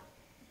jump.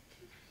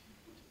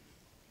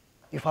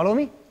 You follow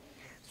me?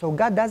 So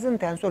God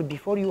doesn't answer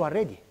before you are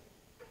ready.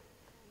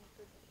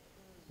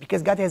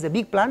 Because God has a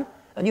big plan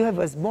and you have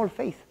a small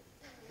faith.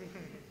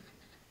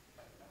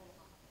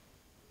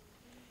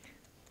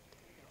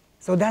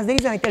 So that's the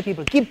reason I tell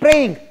people, keep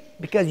praying,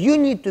 because you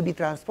need to be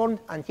transformed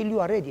until you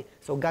are ready,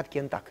 so God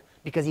can talk.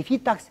 Because if He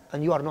talks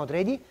and you are not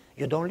ready,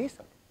 you don't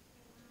listen.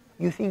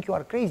 You think you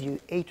are crazy, you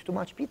ate too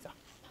much pizza.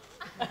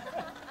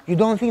 You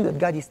don't think that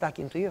God is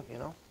talking to you, you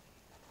know.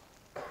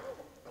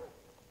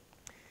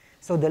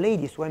 So the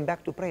ladies went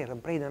back to prayer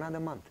and prayed another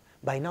month.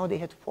 By now they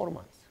had 4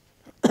 months.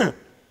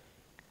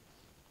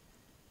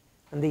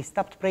 And they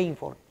stopped praying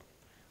for,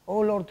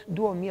 oh Lord,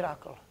 do a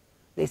miracle.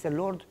 They said,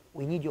 Lord,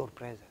 we need your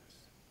presence.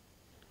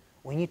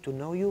 We need to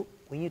know you.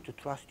 We need to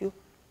trust you.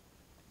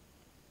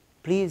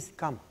 Please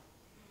come.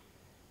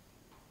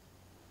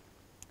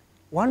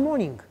 One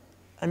morning,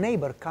 a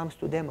neighbor comes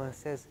to them and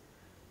says,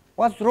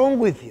 what's wrong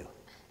with you?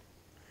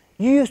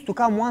 You used to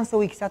come once a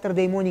week,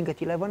 Saturday morning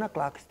at 11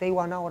 o'clock, stay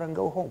 1 hour and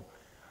go home.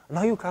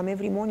 Now you come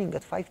every morning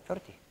at 5:30.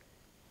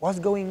 What's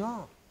going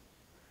on?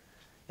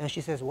 And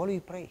she says, what do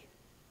you pray?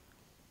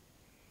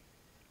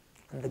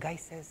 And the guy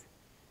says,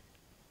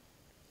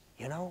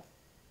 you know,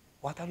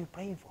 what are you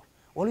praying for?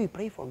 What do you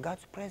pray for?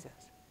 God's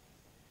presence.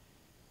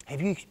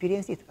 Have you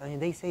experienced it?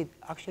 And they said,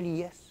 actually,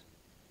 yes.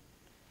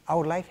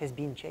 Our life has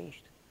been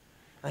changed.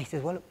 And he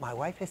says, well, my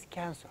wife has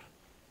cancer,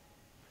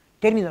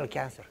 terminal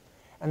cancer.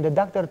 And the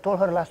doctor told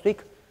her last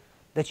week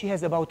that she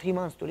has about 3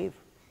 months to live.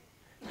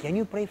 Can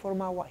you pray for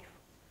my wife?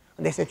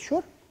 And they said,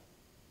 sure.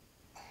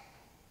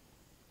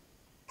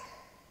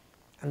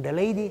 And the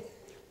lady,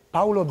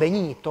 Paolo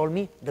Benini, told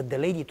me that the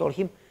lady told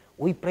him,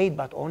 we prayed,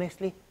 but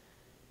honestly,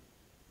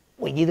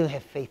 we didn't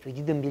have faith. We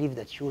didn't believe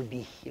that she would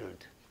be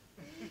healed.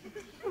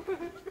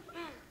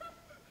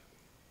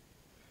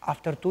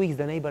 After 2 weeks,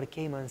 the neighbor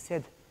came and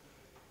said,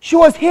 she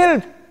was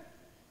healed.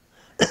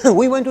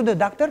 We went to the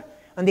doctor,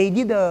 and they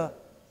did a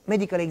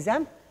medical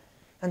exam,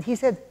 and he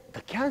said,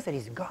 the cancer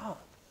is gone.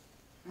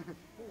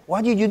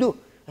 What did you do?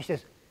 And she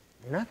says,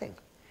 nothing.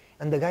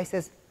 And the guy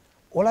says,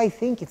 all I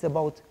think it's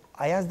about,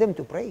 I asked them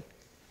to pray.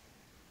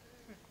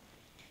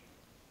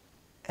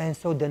 And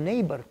so the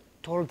neighbor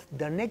told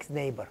the next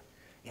neighbor,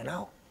 you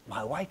know,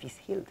 my wife is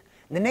healed.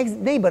 The next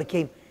neighbor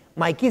came,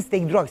 my kids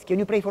take drugs, can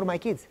you pray for my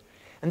kids?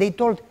 And they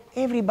told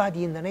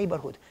everybody in the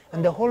neighborhood,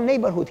 and the whole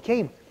neighborhood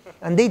came,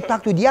 and they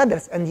talked to the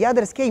others, and the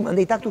others came, and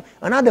they talked to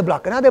another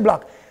block, another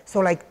block. So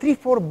like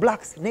 3-4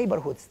 blocks,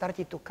 neighborhoods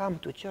started to come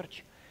to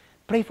church.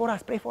 Pray for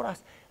us, pray for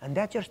us. And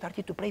that church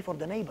started to pray for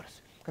the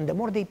neighbors. And the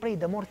more they prayed,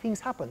 the more things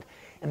happened.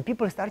 And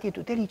people started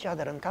to tell each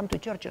other and come to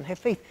church and have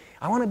faith.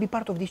 I want to be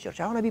part of this church.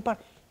 I want to be part.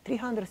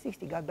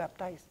 360 got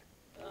baptized.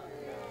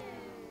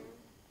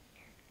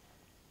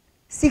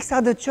 6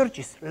 other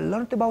churches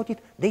learned about it.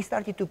 They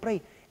started to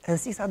pray. And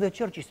 6 other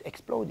churches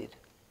exploded.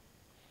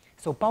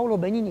 So Paolo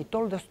Benini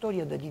told the story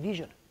of the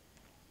division.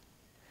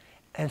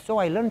 And so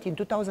I learned in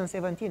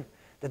 2017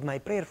 that my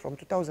prayer from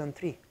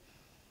 2003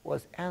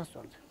 was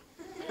answered.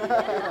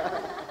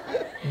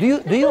 Do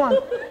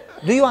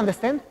you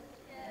understand?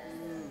 Yes.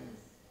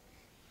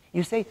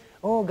 You say,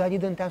 oh, God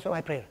didn't answer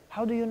my prayer.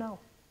 How do you know?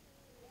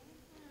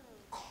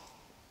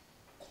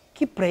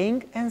 Keep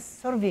praying and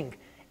serving.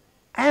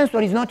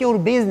 Answer is not your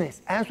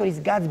business. Answer is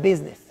God's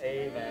business.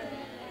 Amen.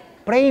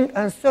 Praying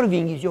and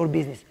serving is your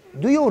business.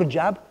 Do your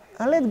job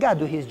and let God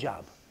do his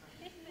job.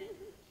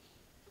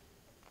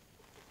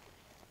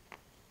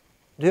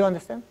 Do you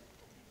understand?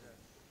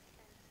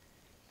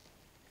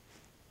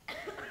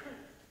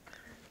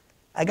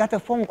 I got a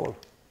phone call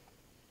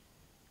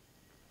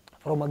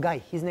from a guy.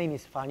 His name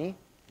is Funny.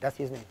 That's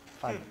his name,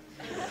 Funny.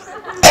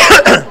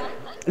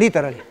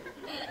 Literally.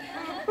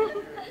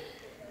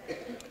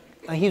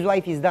 And his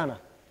wife is Dana.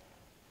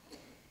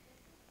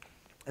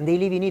 And they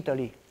live in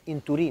Italy, in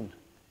Turin.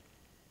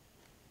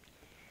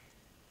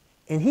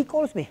 And he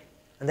calls me.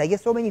 And I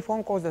get so many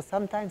phone calls that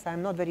sometimes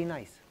I'm not very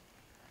nice.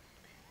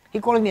 He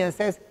calls me and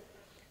says,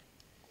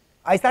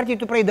 I started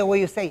to pray the way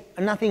you say,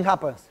 and nothing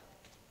happens.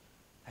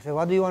 I said,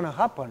 what do you want to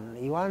happen?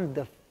 You want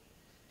the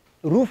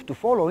roof to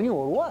fall on you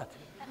or what?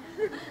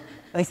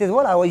 And he says,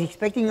 well, I was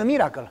expecting a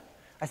miracle.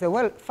 I said,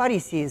 well,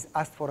 Pharisees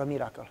asked for a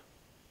miracle.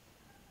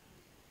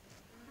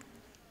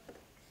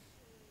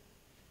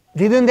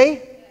 Didn't they?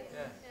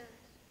 Yes.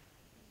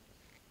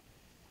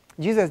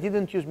 Jesus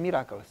didn't use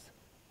miracles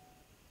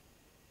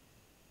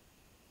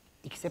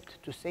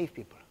except to save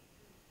people.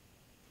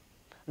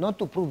 Not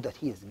to prove that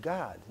he is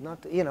God.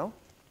 Not, you know.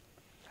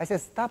 I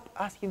said, stop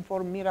asking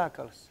for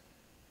miracles.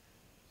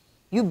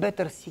 You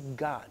better seek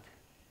God.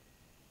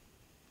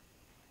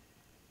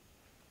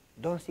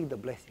 Don't seek the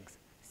blessings.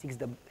 Seek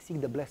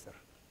the blesser.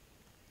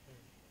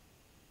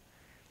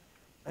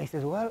 And he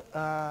says, well,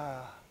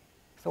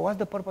 so what's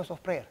the purpose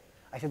of prayer?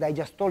 I said, I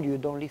just told you,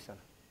 don't listen.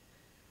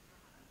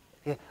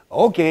 He said,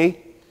 okay.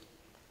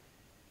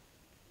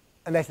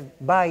 And I said,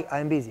 bye,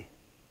 I'm busy.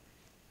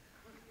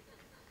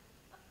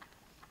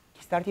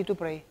 He started to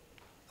pray.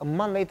 A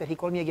month later, he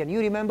called me again. You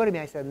remember me?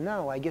 I said,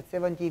 no, I get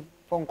 70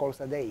 phone calls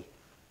a day,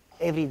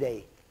 every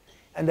day.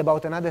 And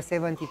about another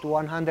 70 to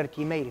 100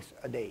 emails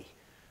a day.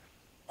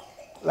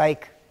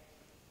 Like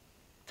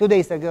 2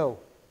 days ago,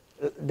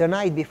 the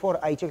night before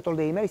I checked all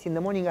the emails, in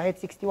the morning I had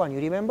 61. You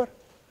remember?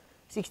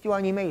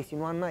 61 emails in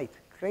one night.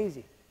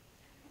 Crazy.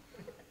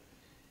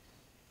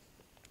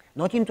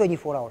 Not in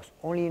 24 hours,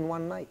 only in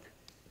one night.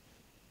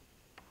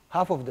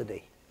 Half of the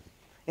day.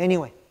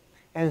 Anyway,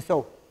 and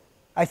so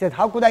I said,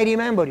 how could I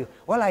remember you?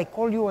 Well, I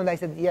called you and I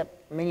said, yeah,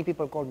 many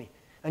people called me.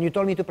 And you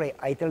told me to pray.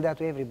 I tell that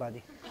to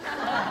everybody.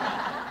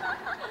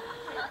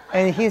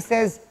 And he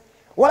says,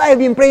 well, I've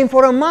been praying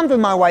for a month with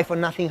my wife and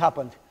nothing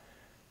happened.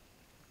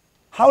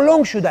 How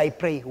long should I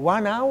pray?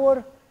 1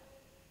 hour?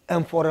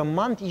 And for a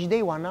month each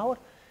day, 1 hour?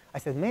 I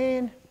said,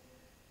 man,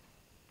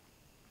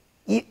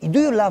 do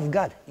you love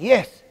God?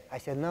 Yes. I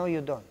said, no,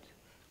 you don't.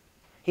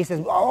 He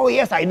says, oh,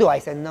 yes, I do. I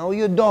said, no,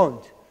 you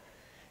don't.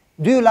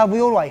 Do you love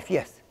your wife?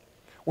 Yes.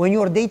 When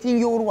you are dating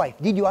your wife,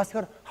 did you ask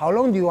her, how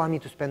long do you want me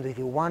to spend with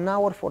you? 1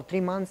 hour for 3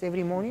 months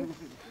every morning?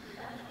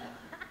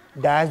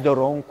 That's the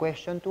wrong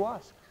question to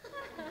ask.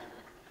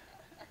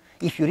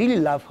 If you really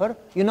love her,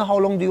 you know how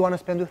long do you want to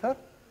spend with her?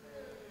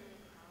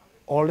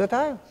 All the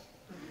time.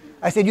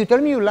 I said, you tell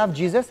me you love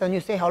Jesus and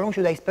you say, how long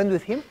should I spend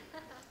with him?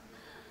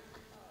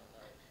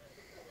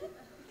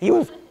 He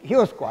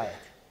was quiet.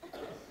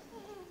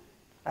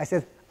 I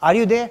said, are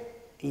you there?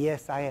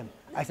 Yes, I am.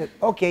 I said,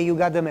 okay, you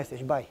got the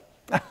message, bye.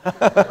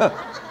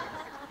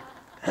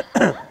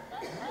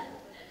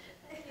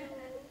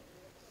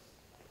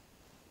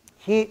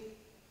 He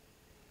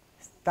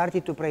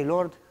started to pray,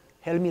 Lord,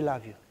 help me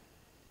love you.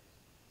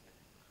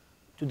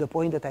 To the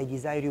point that I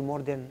desire you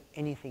more than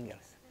anything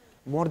else.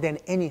 More than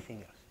anything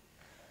else.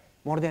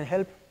 More than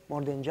help,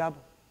 more than job,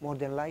 more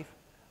than life,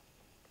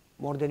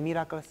 more than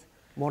miracles,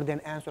 more than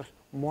answers,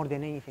 more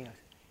than anything else.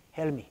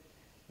 Help me.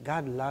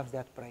 God loves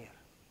that prayer.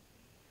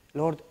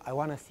 Lord, I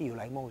want to see you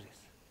like Moses,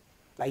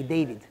 like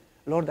David.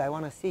 Lord, I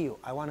want to see you.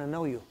 I want to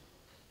know you.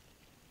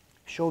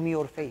 Show me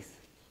your face.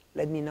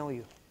 Let me know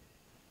you.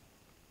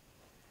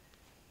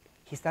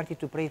 He started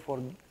to pray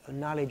for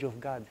knowledge of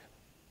God.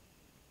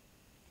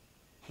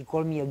 He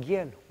called me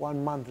again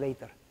 1 month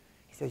later.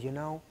 He says, you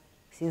know,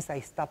 since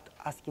I stopped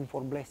asking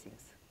for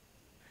blessings,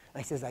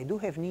 I says, I do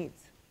have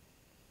needs.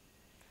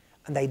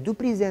 And I do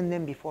present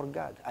them before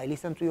God. I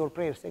listen to your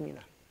prayer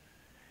seminar.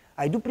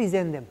 I do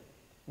present them,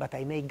 but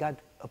I make God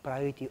a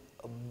priority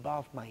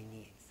above my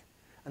needs.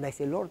 And I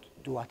say, Lord,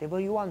 do whatever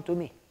you want to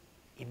me,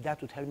 if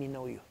that would help me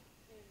know you.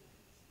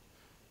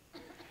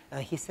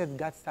 And he said,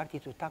 God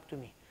started to talk to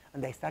me,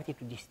 and I started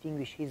to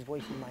distinguish his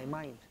voice in my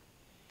mind.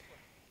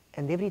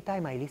 And every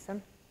time I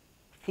listen,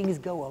 things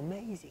go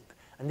amazing.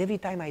 And every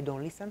time I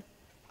don't listen,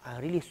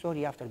 I'm really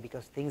sorry after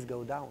because things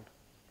go down.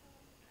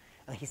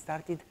 And he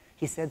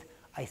said,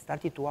 I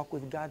started to walk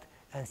with God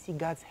and see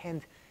God's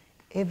hand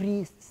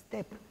every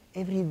step,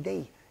 every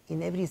day,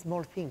 in every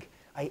small thing.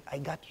 I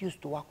got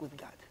used to walk with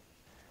God.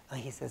 And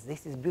he says,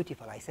 this is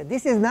beautiful. I said,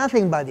 this is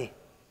nothing, buddy.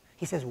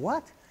 He says,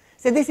 what? I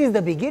said, this is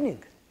the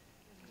beginning.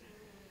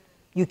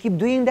 You keep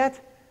doing that,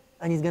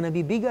 and it's going to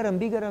be bigger and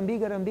bigger and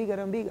bigger and bigger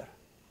and bigger.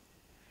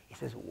 He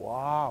says,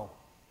 wow.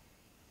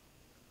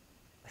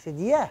 I said,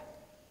 yeah.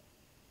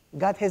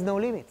 God has no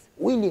limits.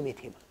 We limit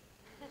him.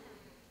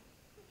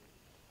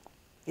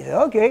 He said,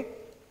 okay.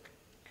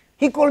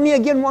 He called me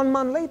again 1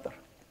 month later.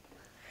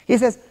 He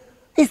says,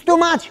 it's too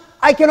much.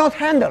 I cannot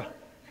handle.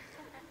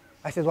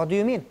 I said, what do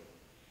you mean?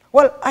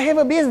 Well, I have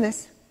a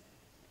business,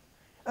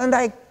 and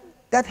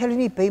that helps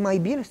me pay my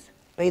bills,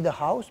 pay the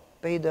house,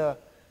 pay the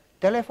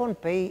telephone,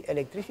 pay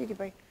electricity,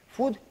 pay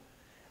food.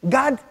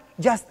 God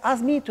just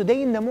asked me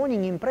today in the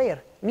morning in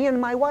prayer, me and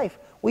my wife,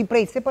 we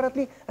prayed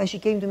separately, and she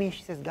came to me and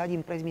she says, God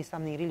impressed me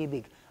something really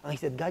big. And I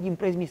said, God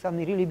impressed me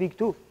something really big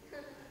too.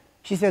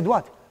 She said,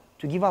 what?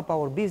 To give up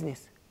our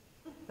business.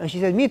 And she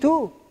said, me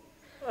too.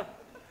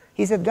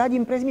 He said, God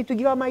impressed me to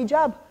give up my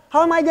job.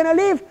 How am I going to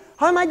live?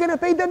 How am I going to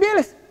pay the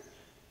bills?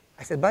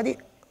 I said, buddy,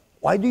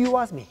 why do you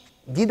ask me?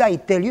 Did I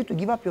tell you to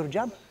give up your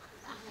job?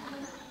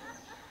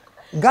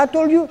 God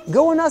told you,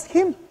 go and ask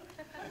him.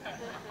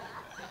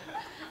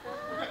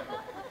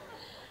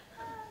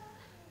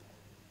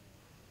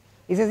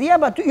 He says, yeah,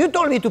 but you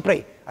told me to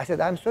pray. I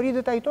said, I'm sorry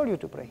that I told you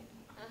to pray.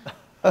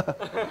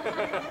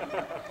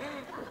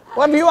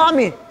 What do you want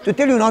me? To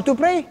tell you not to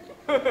pray?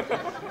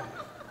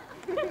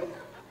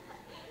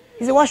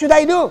 He said, what should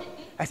I do?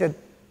 I said,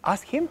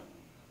 ask him.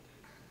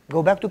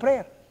 Go back to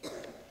prayer.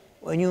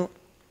 When you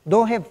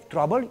don't have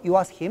trouble, you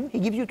ask him. He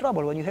gives you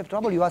trouble. When you have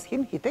trouble, you ask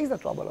him. He takes the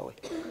trouble away.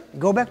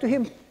 Go back to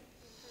him.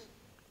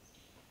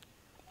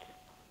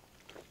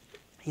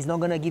 He's not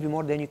going to give you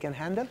more than you can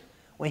handle.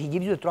 When he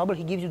gives you the trouble,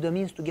 he gives you the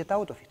means to get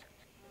out of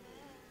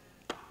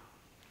it.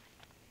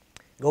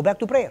 Go back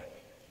to prayer.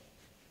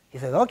 He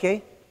said,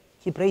 okay.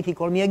 He prayed, he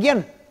called me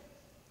again.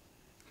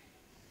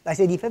 I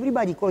said, if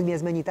everybody calls me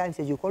as many times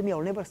as you call me,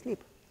 I'll never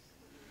sleep.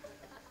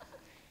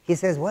 He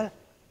says, well,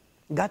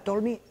 God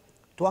told me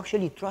to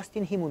actually trust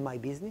in him with my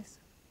business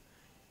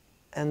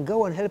and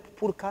go and help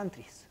poor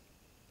countries.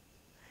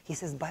 He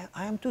says, but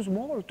I am too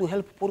small to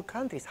help poor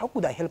countries. How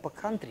could I help a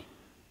country?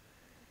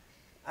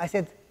 I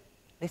said,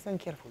 listen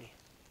carefully.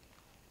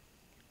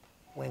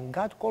 When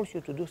God calls you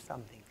to do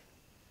something,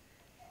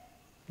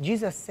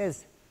 Jesus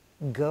says,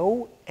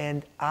 go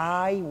and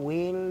I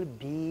will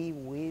be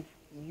with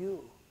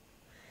you.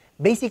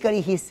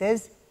 Basically, he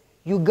says,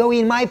 you go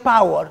in my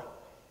power,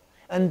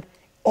 and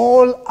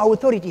all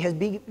authority has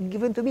been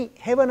given to me,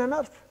 heaven and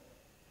earth.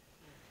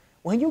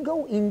 When you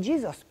go in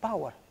Jesus'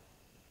 power,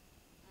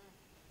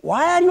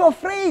 why are you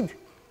afraid?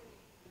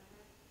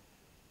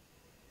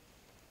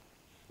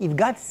 If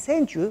God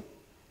sent you,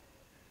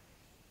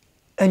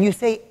 and you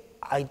say,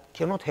 I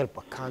cannot help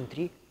a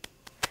country,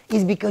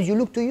 it's because you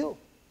look to you.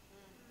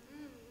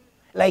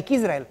 Like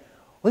Israel,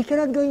 we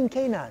cannot go in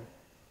Canaan.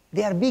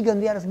 They are big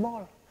and they are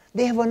small.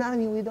 They have an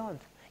army, we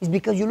don't. It's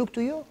because you look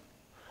to you,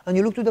 and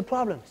you look to the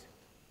problems.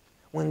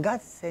 When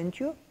God sent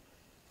you,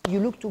 You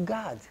look to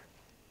God.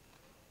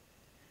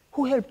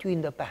 Who helped you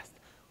in the past?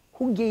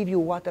 Who gave you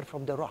water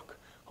from the rock?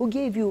 Who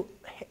gave you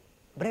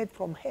bread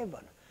from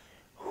heaven?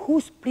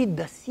 Who split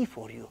the sea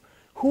for you?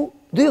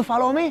 Do you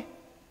follow me?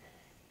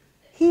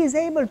 He is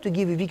able to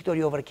give you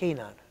victory over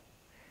Canaan.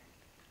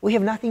 We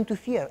have nothing to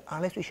fear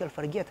unless we shall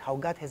forget how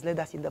God has led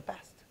us in the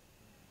past.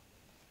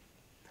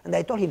 And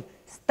I told him,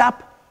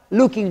 stop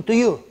looking to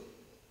you.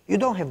 You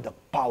don't have the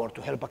power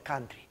to help a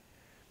country.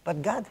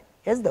 But God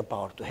has the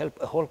power to help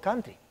a whole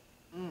country.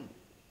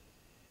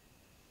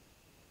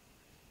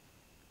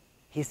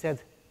 He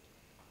said,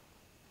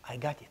 I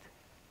got it.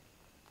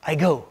 I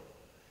go.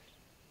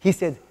 He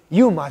said,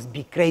 you must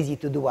be crazy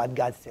to do what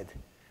God said.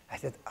 I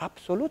said,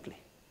 absolutely.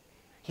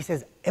 He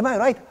says, am I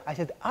right? I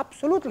said,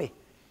 absolutely.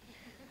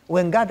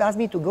 When God asked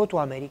me to go to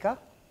America,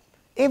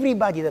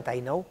 everybody that I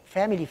know,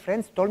 family,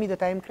 friends, told me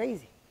that I am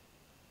crazy.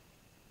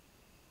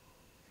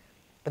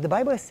 But the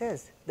Bible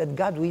says that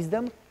God's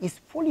wisdom is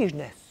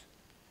foolishness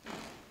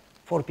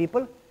for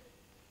people,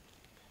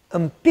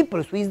 and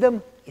people's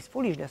wisdom is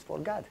foolishness for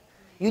God.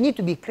 You need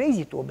to be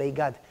crazy to obey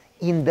God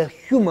in the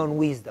human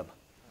wisdom.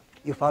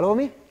 You follow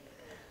me?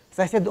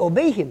 So I said,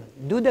 obey him,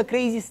 do the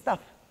crazy stuff.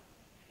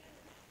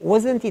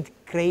 Wasn't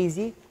it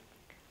crazy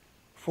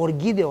for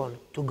Gideon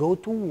to go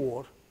to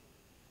war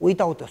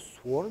without a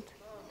sword,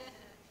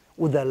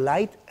 with a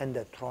light and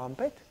a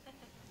trumpet?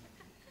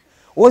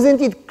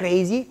 Wasn't it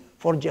crazy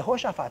for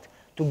Jehoshaphat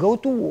to go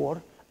to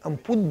war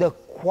and put the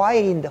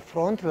choir in the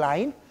front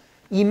line?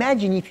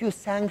 Imagine if you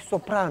sang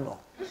soprano.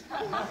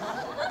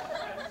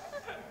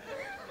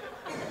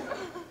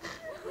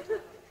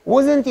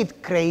 Wasn't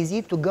it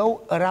crazy to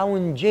go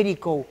around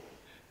Jericho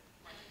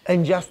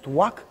and just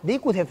walk? They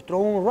could have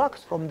thrown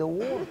rocks from the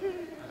wall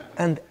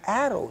and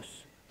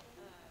arrows.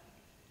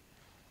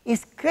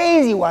 It's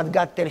crazy what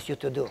God tells you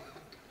to do.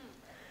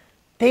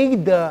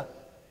 Take the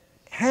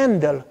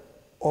handle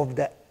of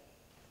the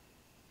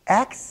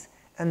axe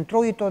and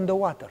throw it on the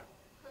water.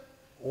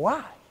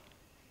 Why?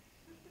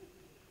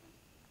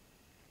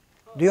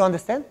 Do you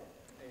understand?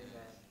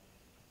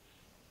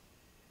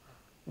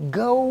 Amen.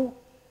 Go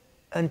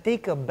and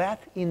take a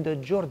bath in the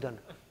Jordan.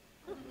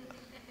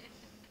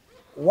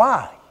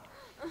 Why?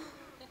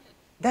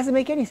 Doesn't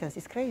make any sense.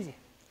 It's crazy.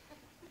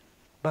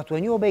 But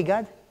when you obey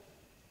God,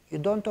 you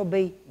don't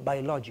obey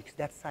by logics.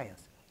 That's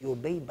science. You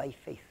obey by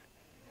faith.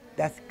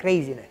 That's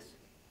craziness.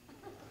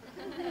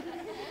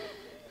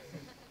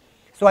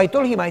 So I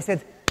told him, I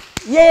said,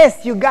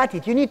 yes, you got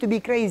it. You need to be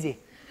crazy.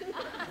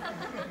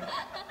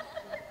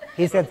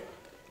 He said,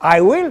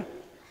 I will.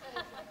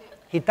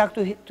 He talked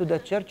to the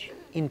church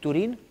in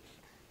Turin.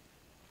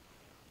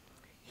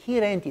 He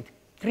rented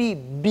 3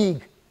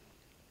 big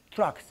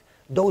trucks,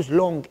 those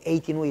long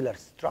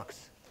 18-wheelers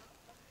trucks.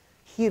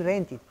 He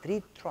rented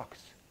 3 trucks,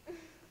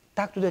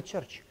 talked to the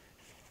church,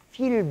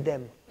 filled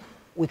them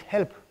with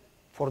help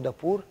for the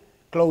poor,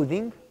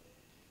 clothing,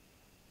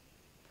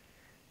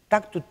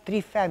 talked to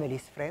 3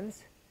 families,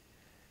 friends,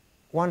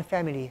 1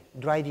 family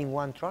driving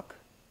 1 truck,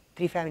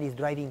 3 families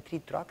driving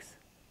 3 trucks,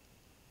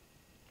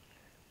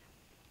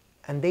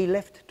 and they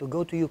left to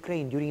go to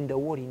Ukraine during the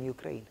war in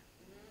Ukraine,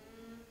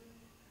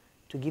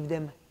 to give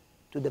them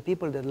to the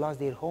people that lost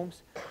their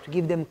homes, to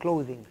give them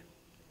clothing,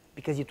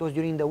 because it was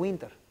during the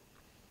winter.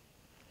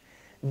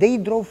 They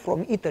drove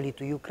from Italy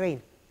to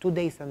Ukraine 2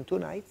 days and 2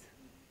 nights.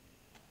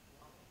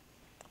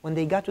 When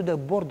they got to the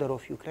border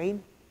of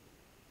Ukraine,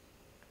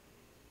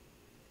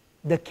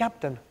 the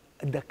captain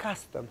at the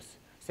customs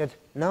said,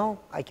 no,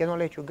 I cannot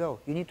let you go.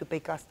 You need to pay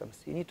customs.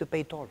 You need to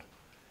pay toll.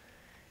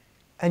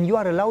 And you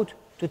are allowed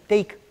to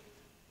take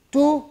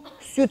 2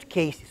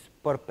 suitcases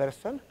per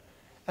person,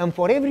 and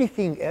for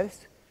everything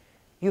else,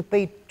 you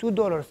pay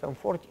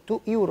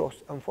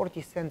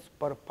 €2.40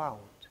 per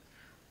pound.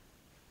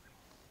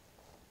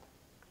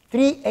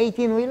 3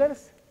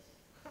 18-wheelers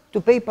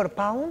to pay per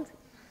pound?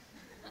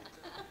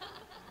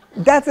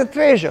 That's a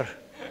treasure.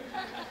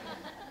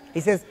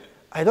 He says,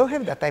 I don't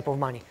have that type of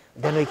money.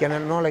 Then we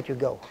cannot let you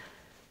go.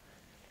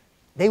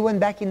 They went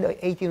back in the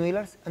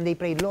 18-wheelers and they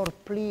prayed, Lord,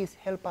 please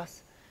help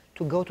us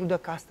to go through the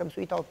customs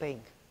without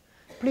paying.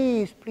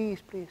 Please, please,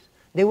 please.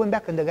 They went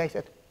back and the guy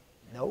said,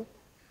 no.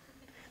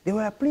 They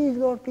were like, please,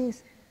 Lord,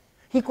 please.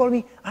 He called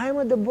me, I am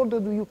at the border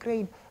of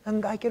Ukraine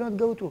and I cannot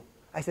go through.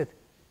 I said,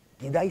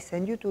 did I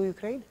send you to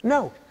Ukraine?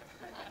 No.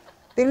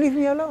 Then leave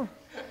me alone.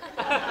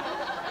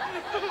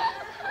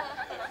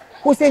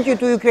 Who sent you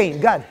to Ukraine?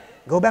 God.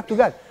 Go back to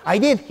God. I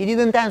did. He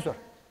didn't answer.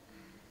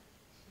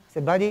 I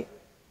said, buddy,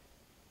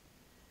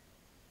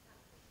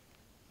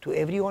 to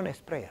every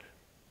honest prayer,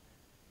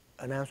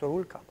 an answer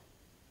will come.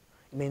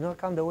 It may not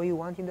come the way you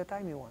want in the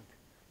time you want,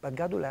 but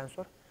God will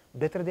answer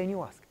better than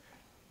you ask.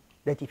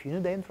 That if you knew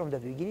the end from the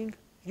beginning,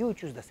 you would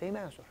choose the same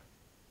answer.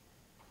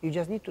 You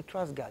just need to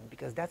trust God,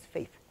 because that's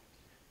faith.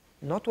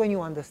 Not when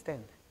you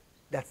understand.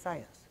 That's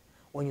science.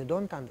 When you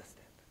don't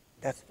understand,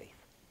 that's faith.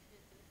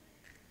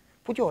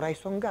 Put your eyes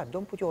on God.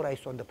 Don't put your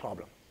eyes on the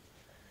problem.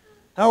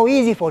 How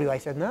easy for you? I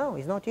said, no,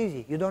 it's not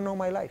easy. You don't know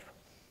my life.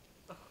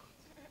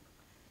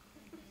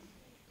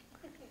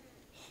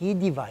 He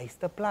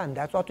devised a plan.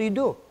 That's what we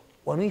do.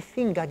 When we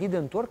think God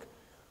didn't work,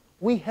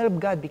 we help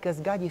God because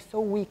God is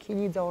so weak, he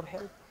needs our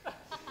help.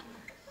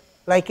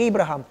 Like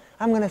Abraham,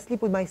 I'm going to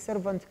sleep with my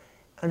servant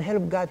and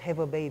help God have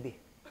a baby.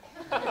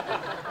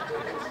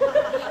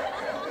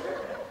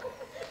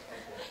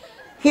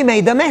 He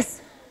made a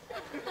mess.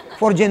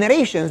 For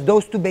generations,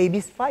 those two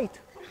babies fight.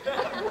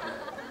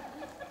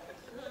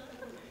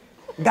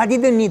 God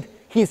didn't need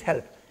his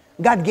help.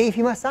 God gave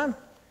him a son.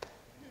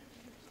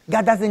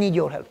 God doesn't need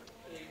your help.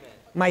 Amen.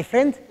 My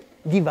friend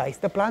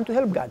devised a plan to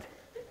help God.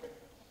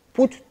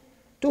 Put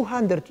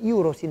 200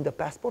 euros in the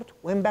passport,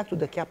 went back to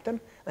the captain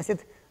and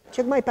said,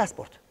 check my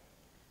passport.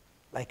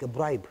 Like a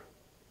bribe.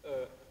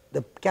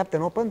 The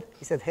captain opened,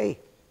 he said, hey,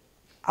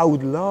 I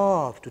would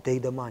love to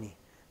take the money.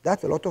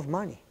 That's a lot of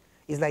money.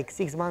 It's like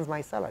 6 months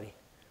my salary.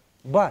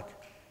 But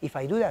if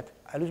I do that,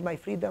 I lose my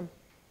freedom.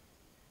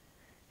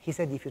 He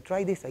said, if you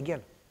try this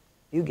again,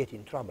 you get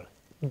in trouble.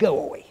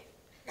 Go away.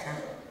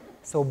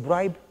 So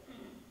bribe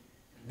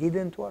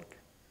didn't work.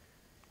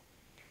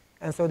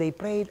 And so they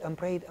prayed and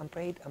prayed and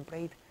prayed and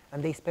prayed,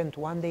 and they spent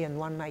 1 day and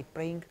 1 night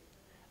praying,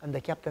 and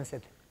the captain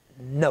said,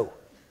 no.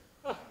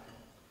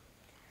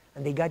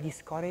 And they got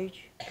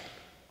discouraged,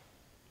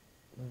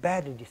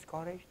 badly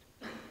discouraged.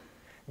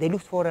 They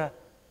looked for a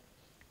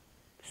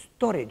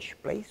storage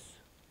place.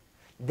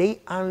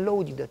 They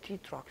unloaded the 3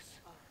 trucks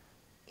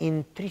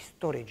in 3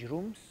 storage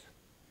rooms.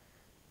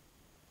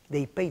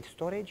 They paid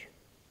storage.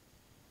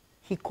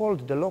 He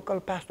called the local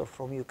pastor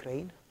from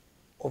Ukraine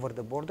over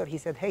the border. He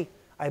said, hey,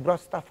 I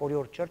brought stuff for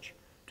your church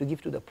to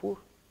give to the poor.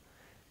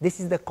 This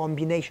is the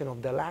combination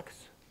of the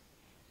lakhs.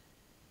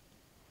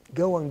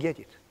 Go and get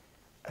it.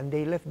 And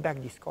they left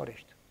back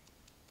discouraged.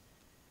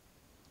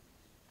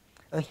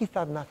 And he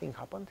thought nothing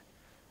happened,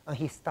 and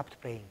he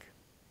stopped praying.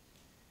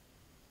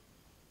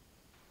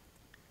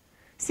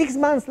 6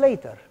 months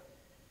later,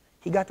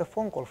 he got a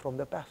phone call from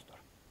the pastor.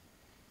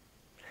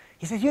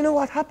 He says, you know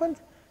what happened?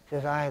 He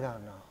says, I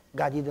don't know.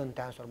 God didn't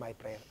answer my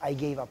prayer. I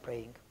gave up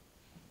praying.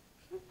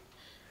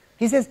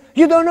 He says,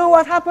 you don't know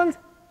what happened?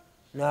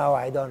 No,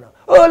 I don't know.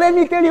 Oh, let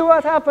me tell you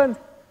what happened.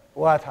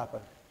 What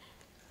happened?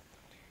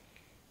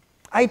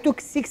 I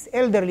took 6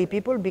 elderly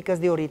people because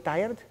they were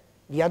retired.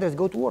 The others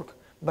go to work.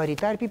 But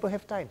retired people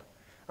have time.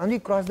 And we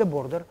crossed the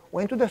border,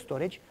 went to the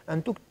storage,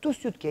 and took 2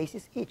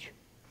 suitcases each.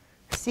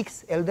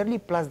 6 elderly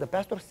plus the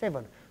pastor,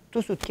 7.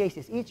 2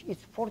 suitcases each,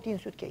 it's 14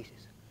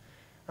 suitcases.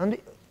 And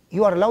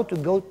you are allowed to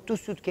go 2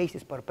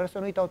 suitcases per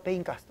person without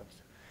paying customs.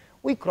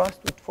 We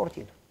crossed with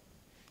 14.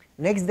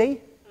 Next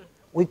day,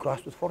 we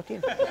crossed with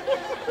 14.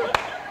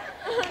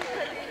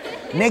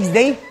 Next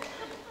day,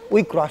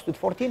 we crossed with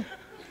 14.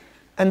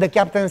 And the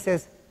captain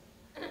says,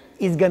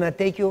 it's going to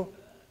take you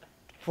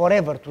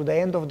forever to the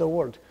end of the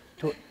world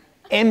to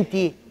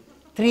empty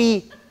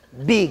 3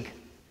 big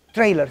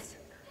trailers,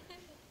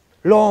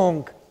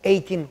 long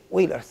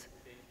 18-wheelers,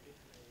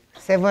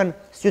 7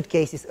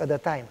 suitcases at a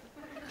time.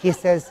 He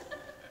says,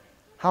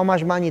 how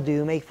much money do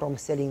you make from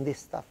selling this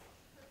stuff?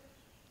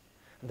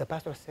 And the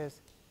pastor says,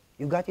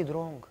 you got it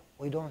wrong.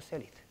 We don't sell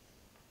it.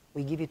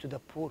 We give it to the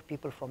poor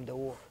people from the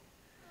war.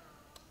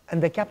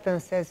 And the captain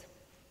says,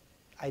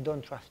 I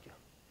don't trust you.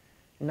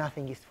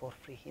 Nothing is for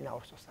free in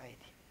our society.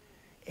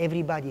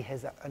 Everybody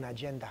has an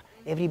agenda.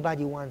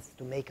 Everybody wants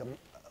to make a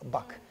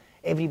buck.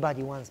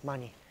 Everybody wants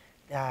money.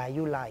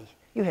 You lie.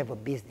 You have a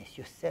business.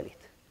 You sell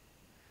it.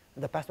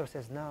 And the pastor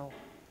says, no,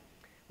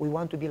 we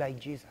want to be like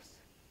Jesus.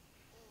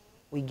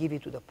 We give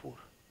it to the poor.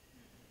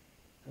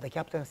 And the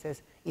captain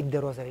says, if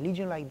there was a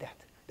religion like that,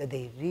 that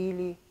they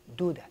really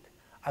do that,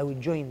 I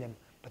would join them.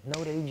 But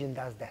no religion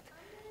does that.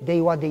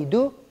 What they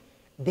do,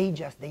 they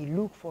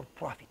look for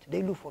profit.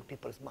 They look for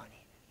people's money.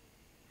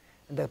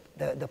 And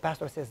the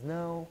pastor says,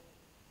 no,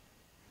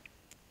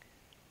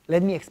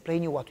 let me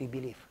explain you what we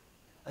believe.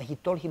 And he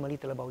told him a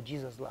little about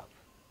Jesus' love.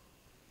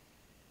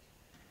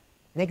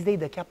 Next day,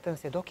 the captain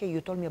said, okay,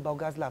 you told me about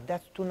God's love.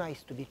 That's too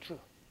nice to be true.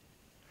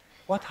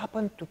 What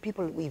happened to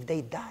people if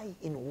they die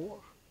in war?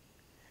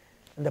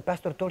 And the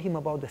pastor told him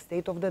about the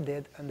state of the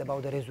dead and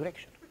about the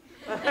resurrection.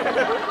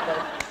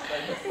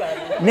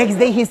 Next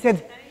day, he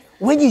said,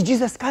 when is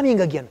Jesus coming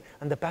again?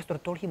 And the pastor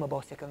told him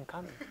about second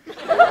coming.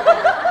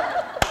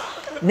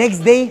 Next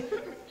day,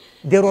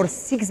 there were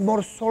 6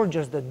 more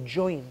soldiers that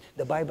joined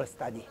the Bible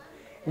study.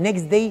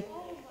 Next day,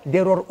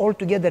 there were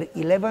altogether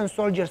 11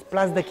 soldiers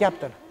plus the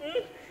captain.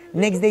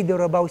 Next day, there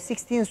were about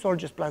 16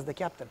 soldiers plus the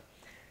captain.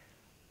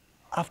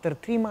 After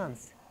 3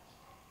 months,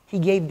 he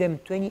gave them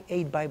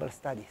 28 Bible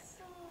studies.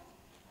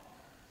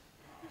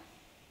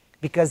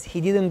 Because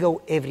he didn't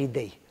go every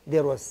day.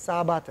 There was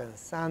Sabbath and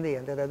Sunday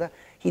and da-da-da.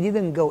 He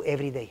didn't go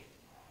every day.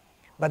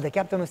 But the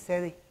captain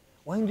said,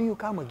 when do you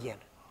come again?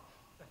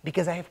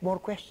 Because I have more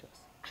questions.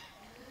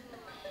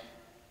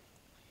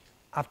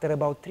 After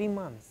about 3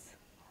 months,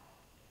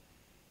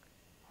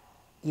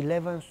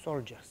 11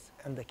 soldiers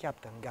and the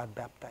captain got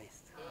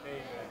baptized.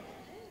 Amen.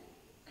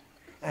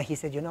 And he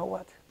said, you know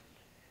what?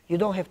 You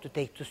don't have to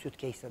take 2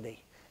 suitcases a day.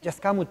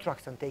 Just come with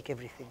trucks and take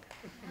everything.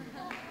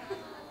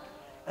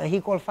 And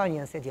he called Fanny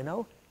and said, you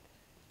know,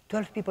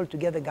 12 people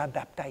together got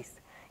baptized.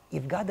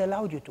 If God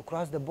allowed you to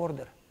cross the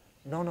border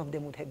none of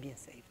them would have been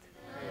saved.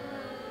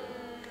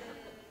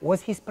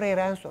 Was his prayer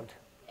answered?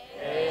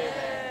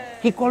 Amen.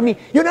 He called me,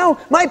 you know,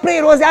 my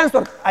prayer was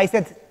answered. I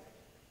said,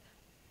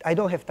 I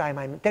don't have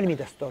time. Tell me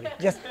the story.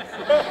 Just,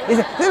 he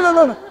said,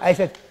 no. I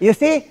said, you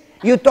see,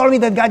 you told me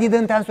that God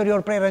didn't answer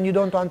your prayer and you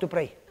don't want to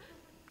pray.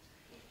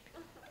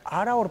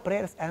 Are our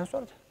prayers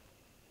answered?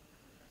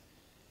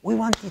 We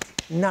want it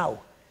now.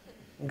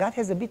 God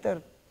has a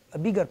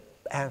bigger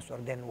answer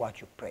than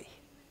what you pray.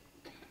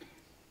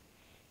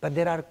 But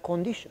there are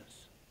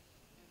conditions.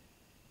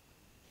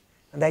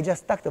 And I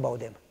just talked about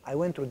them. I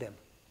went through them.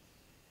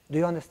 Do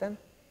you understand?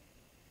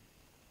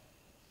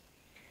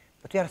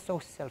 But we are so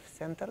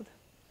self-centered.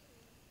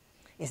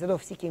 Instead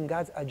of seeking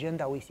God's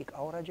agenda, we seek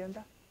our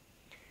agenda.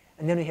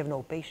 And then we have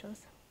no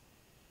patience.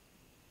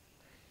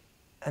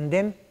 And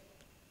then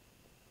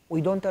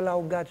we don't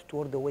allow God to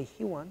work the way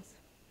He wants.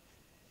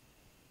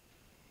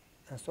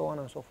 And so on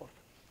and so forth.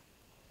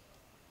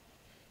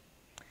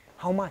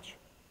 How much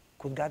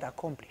could God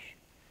accomplish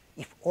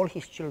if all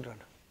His children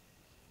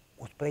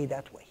would pray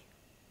that way?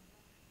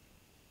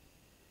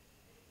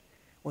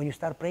 When you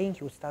start praying,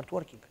 He would start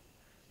working.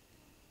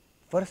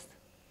 First,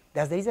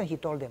 that's the reason He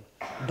told them,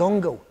 don't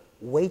go,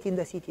 wait in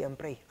the city and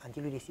pray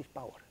until you receive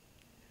power.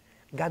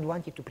 God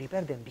wanted to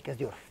prepare them because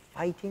they were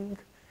fighting,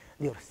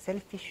 they were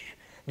selfish,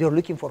 they were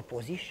looking for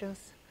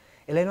positions.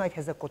 Ellen White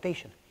has a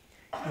quotation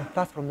in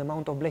Fast from the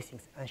Mount of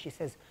Blessings, and she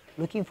says,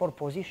 looking for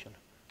position,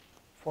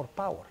 for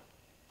power,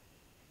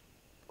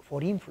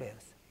 for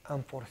influence,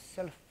 and for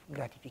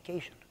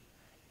self-gratification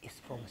is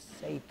from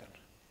Satan.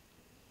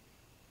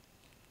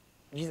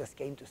 Jesus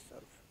came to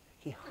serve.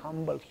 He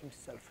humbled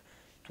Himself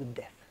to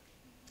death.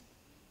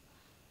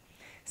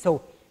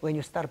 So when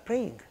you start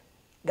praying,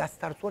 God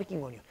starts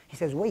working on you. He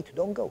says, wait,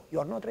 don't go. You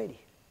are not ready.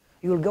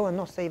 You will go and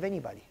not save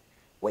anybody.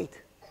 Wait.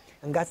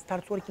 And God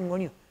starts working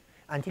on you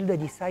until the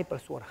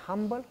disciples were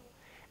humble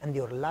and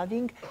they were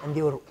loving and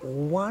they were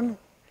one,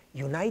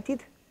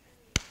 united.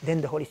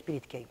 Then the Holy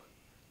Spirit came.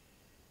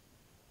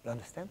 You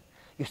understand?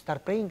 You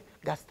start praying,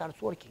 God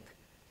starts working.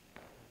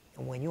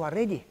 And when you are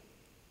ready,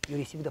 you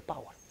receive the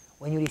power.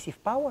 When you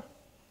receive power,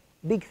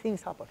 big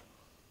things happen.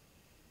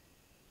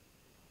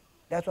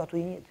 That's what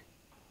we need.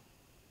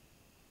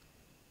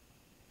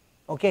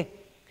 Okay,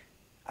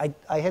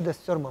 I had a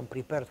sermon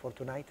prepared for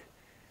tonight.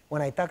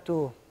 When I talked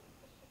to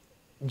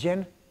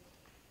Jen,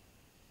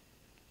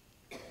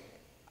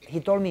 he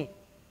told me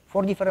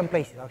 4 different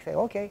places. I said,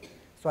 okay.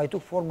 So I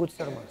took 4 good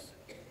sermons.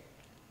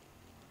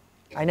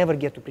 I never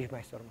get to preach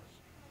my sermons.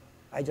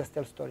 I just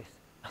tell stories.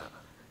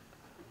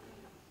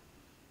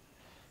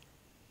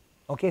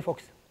 Okay,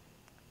 folks.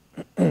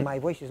 My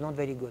voice is not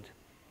very good.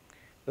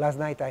 Last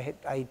night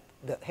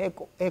the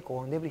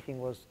echo and everything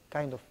was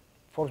kind of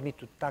forced me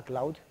to talk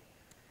loud.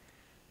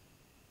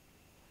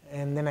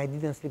 And then I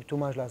didn't sleep too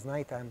much last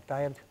night. I'm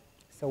tired.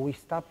 So we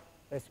stop.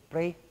 Let's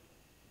pray.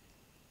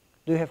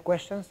 Do you have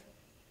questions?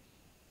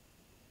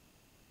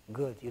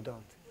 Good, you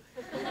don't.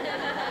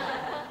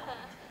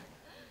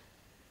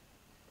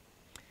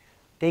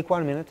 Take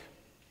 1 minute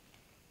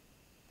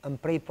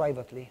and pray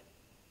privately.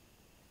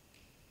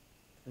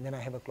 And then I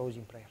have a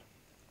closing prayer.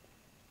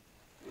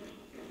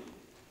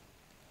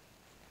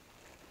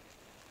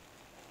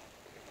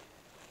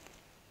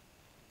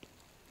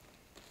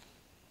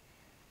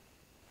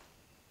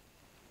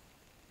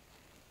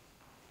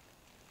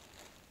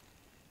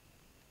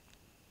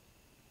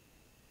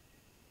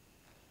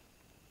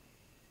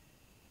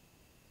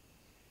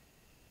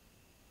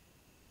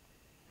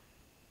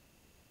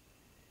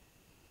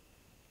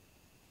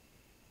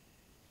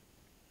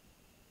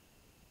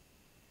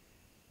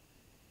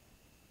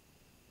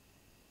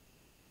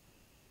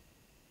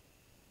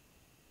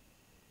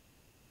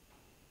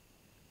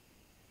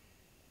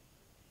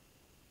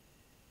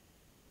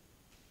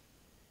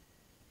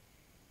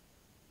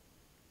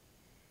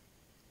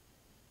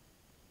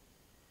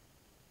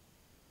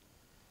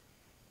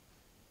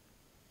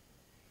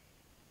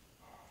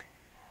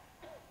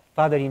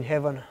 Father in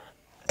heaven,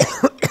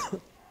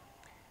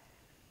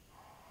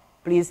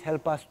 please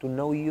help us to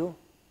know you,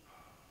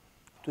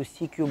 to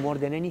seek you more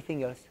than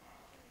anything else,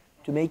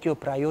 to make you a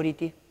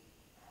priority,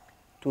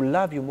 to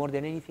love you more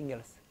than anything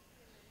else,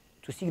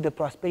 to seek the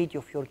prosperity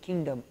of your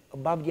kingdom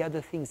above the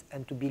other things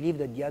and to believe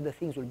that the other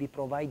things will be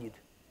provided,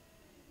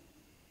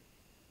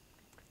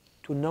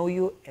 to know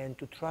you and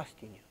to trust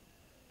in you,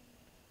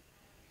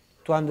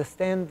 to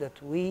understand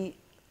that we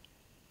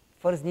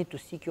first need to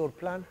seek your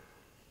plan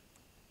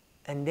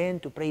and then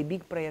to pray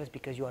big prayers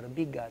because you are a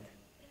big God.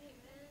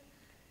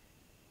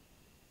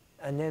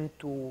 And then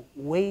to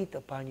wait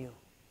upon you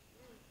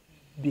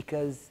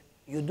because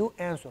you do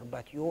answer,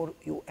 but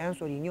you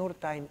answer in your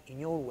time, in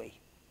your way,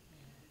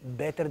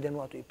 better than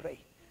what we pray,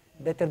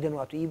 better than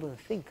what we even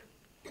think.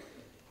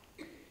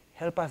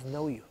 Help us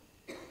know you.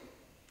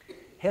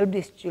 Help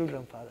these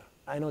children, Father.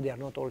 I know they are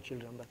not all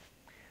children, but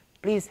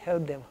please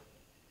help them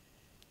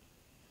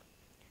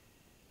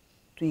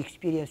to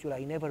experience you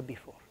like never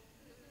before.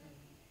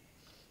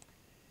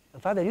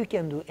 And Father, you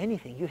can do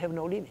anything. You have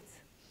no limits.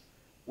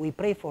 We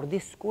pray for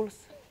these schools,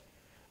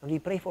 and we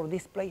pray for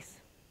this place.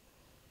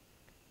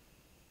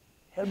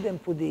 Help them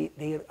put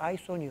their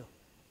eyes on you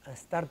and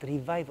start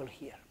revival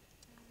here.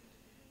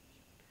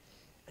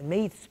 And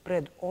may it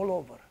spread all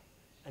over,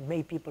 and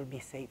may people be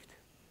saved.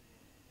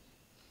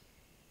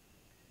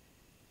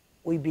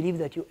 We believe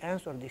that you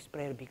answer this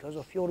prayer because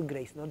of your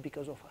grace, not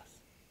because of us.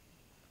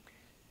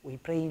 We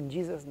pray in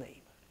Jesus'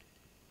 name,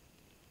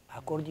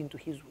 according to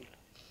his will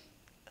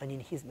and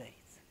in his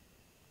merits.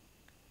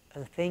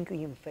 And thank you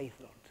in faith,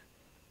 Lord.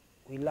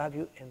 We love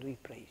you and we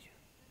praise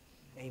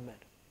you. Amen.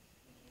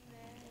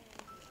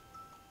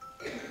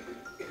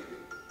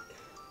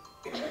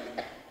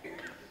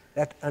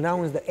 That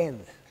announced the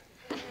end.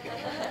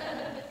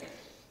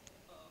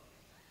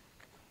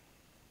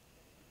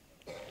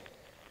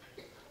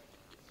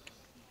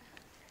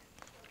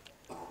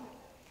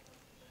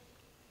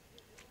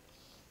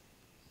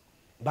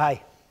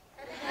 Bye.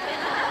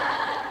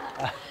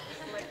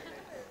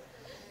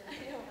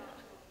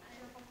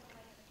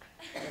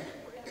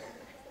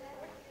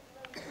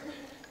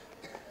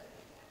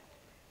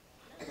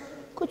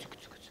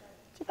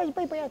 Ce faci,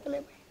 băi, băiatule,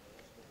 băi?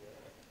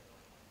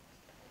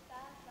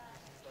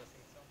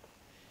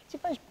 Ce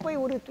faci, băi,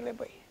 urâtule,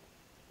 băi?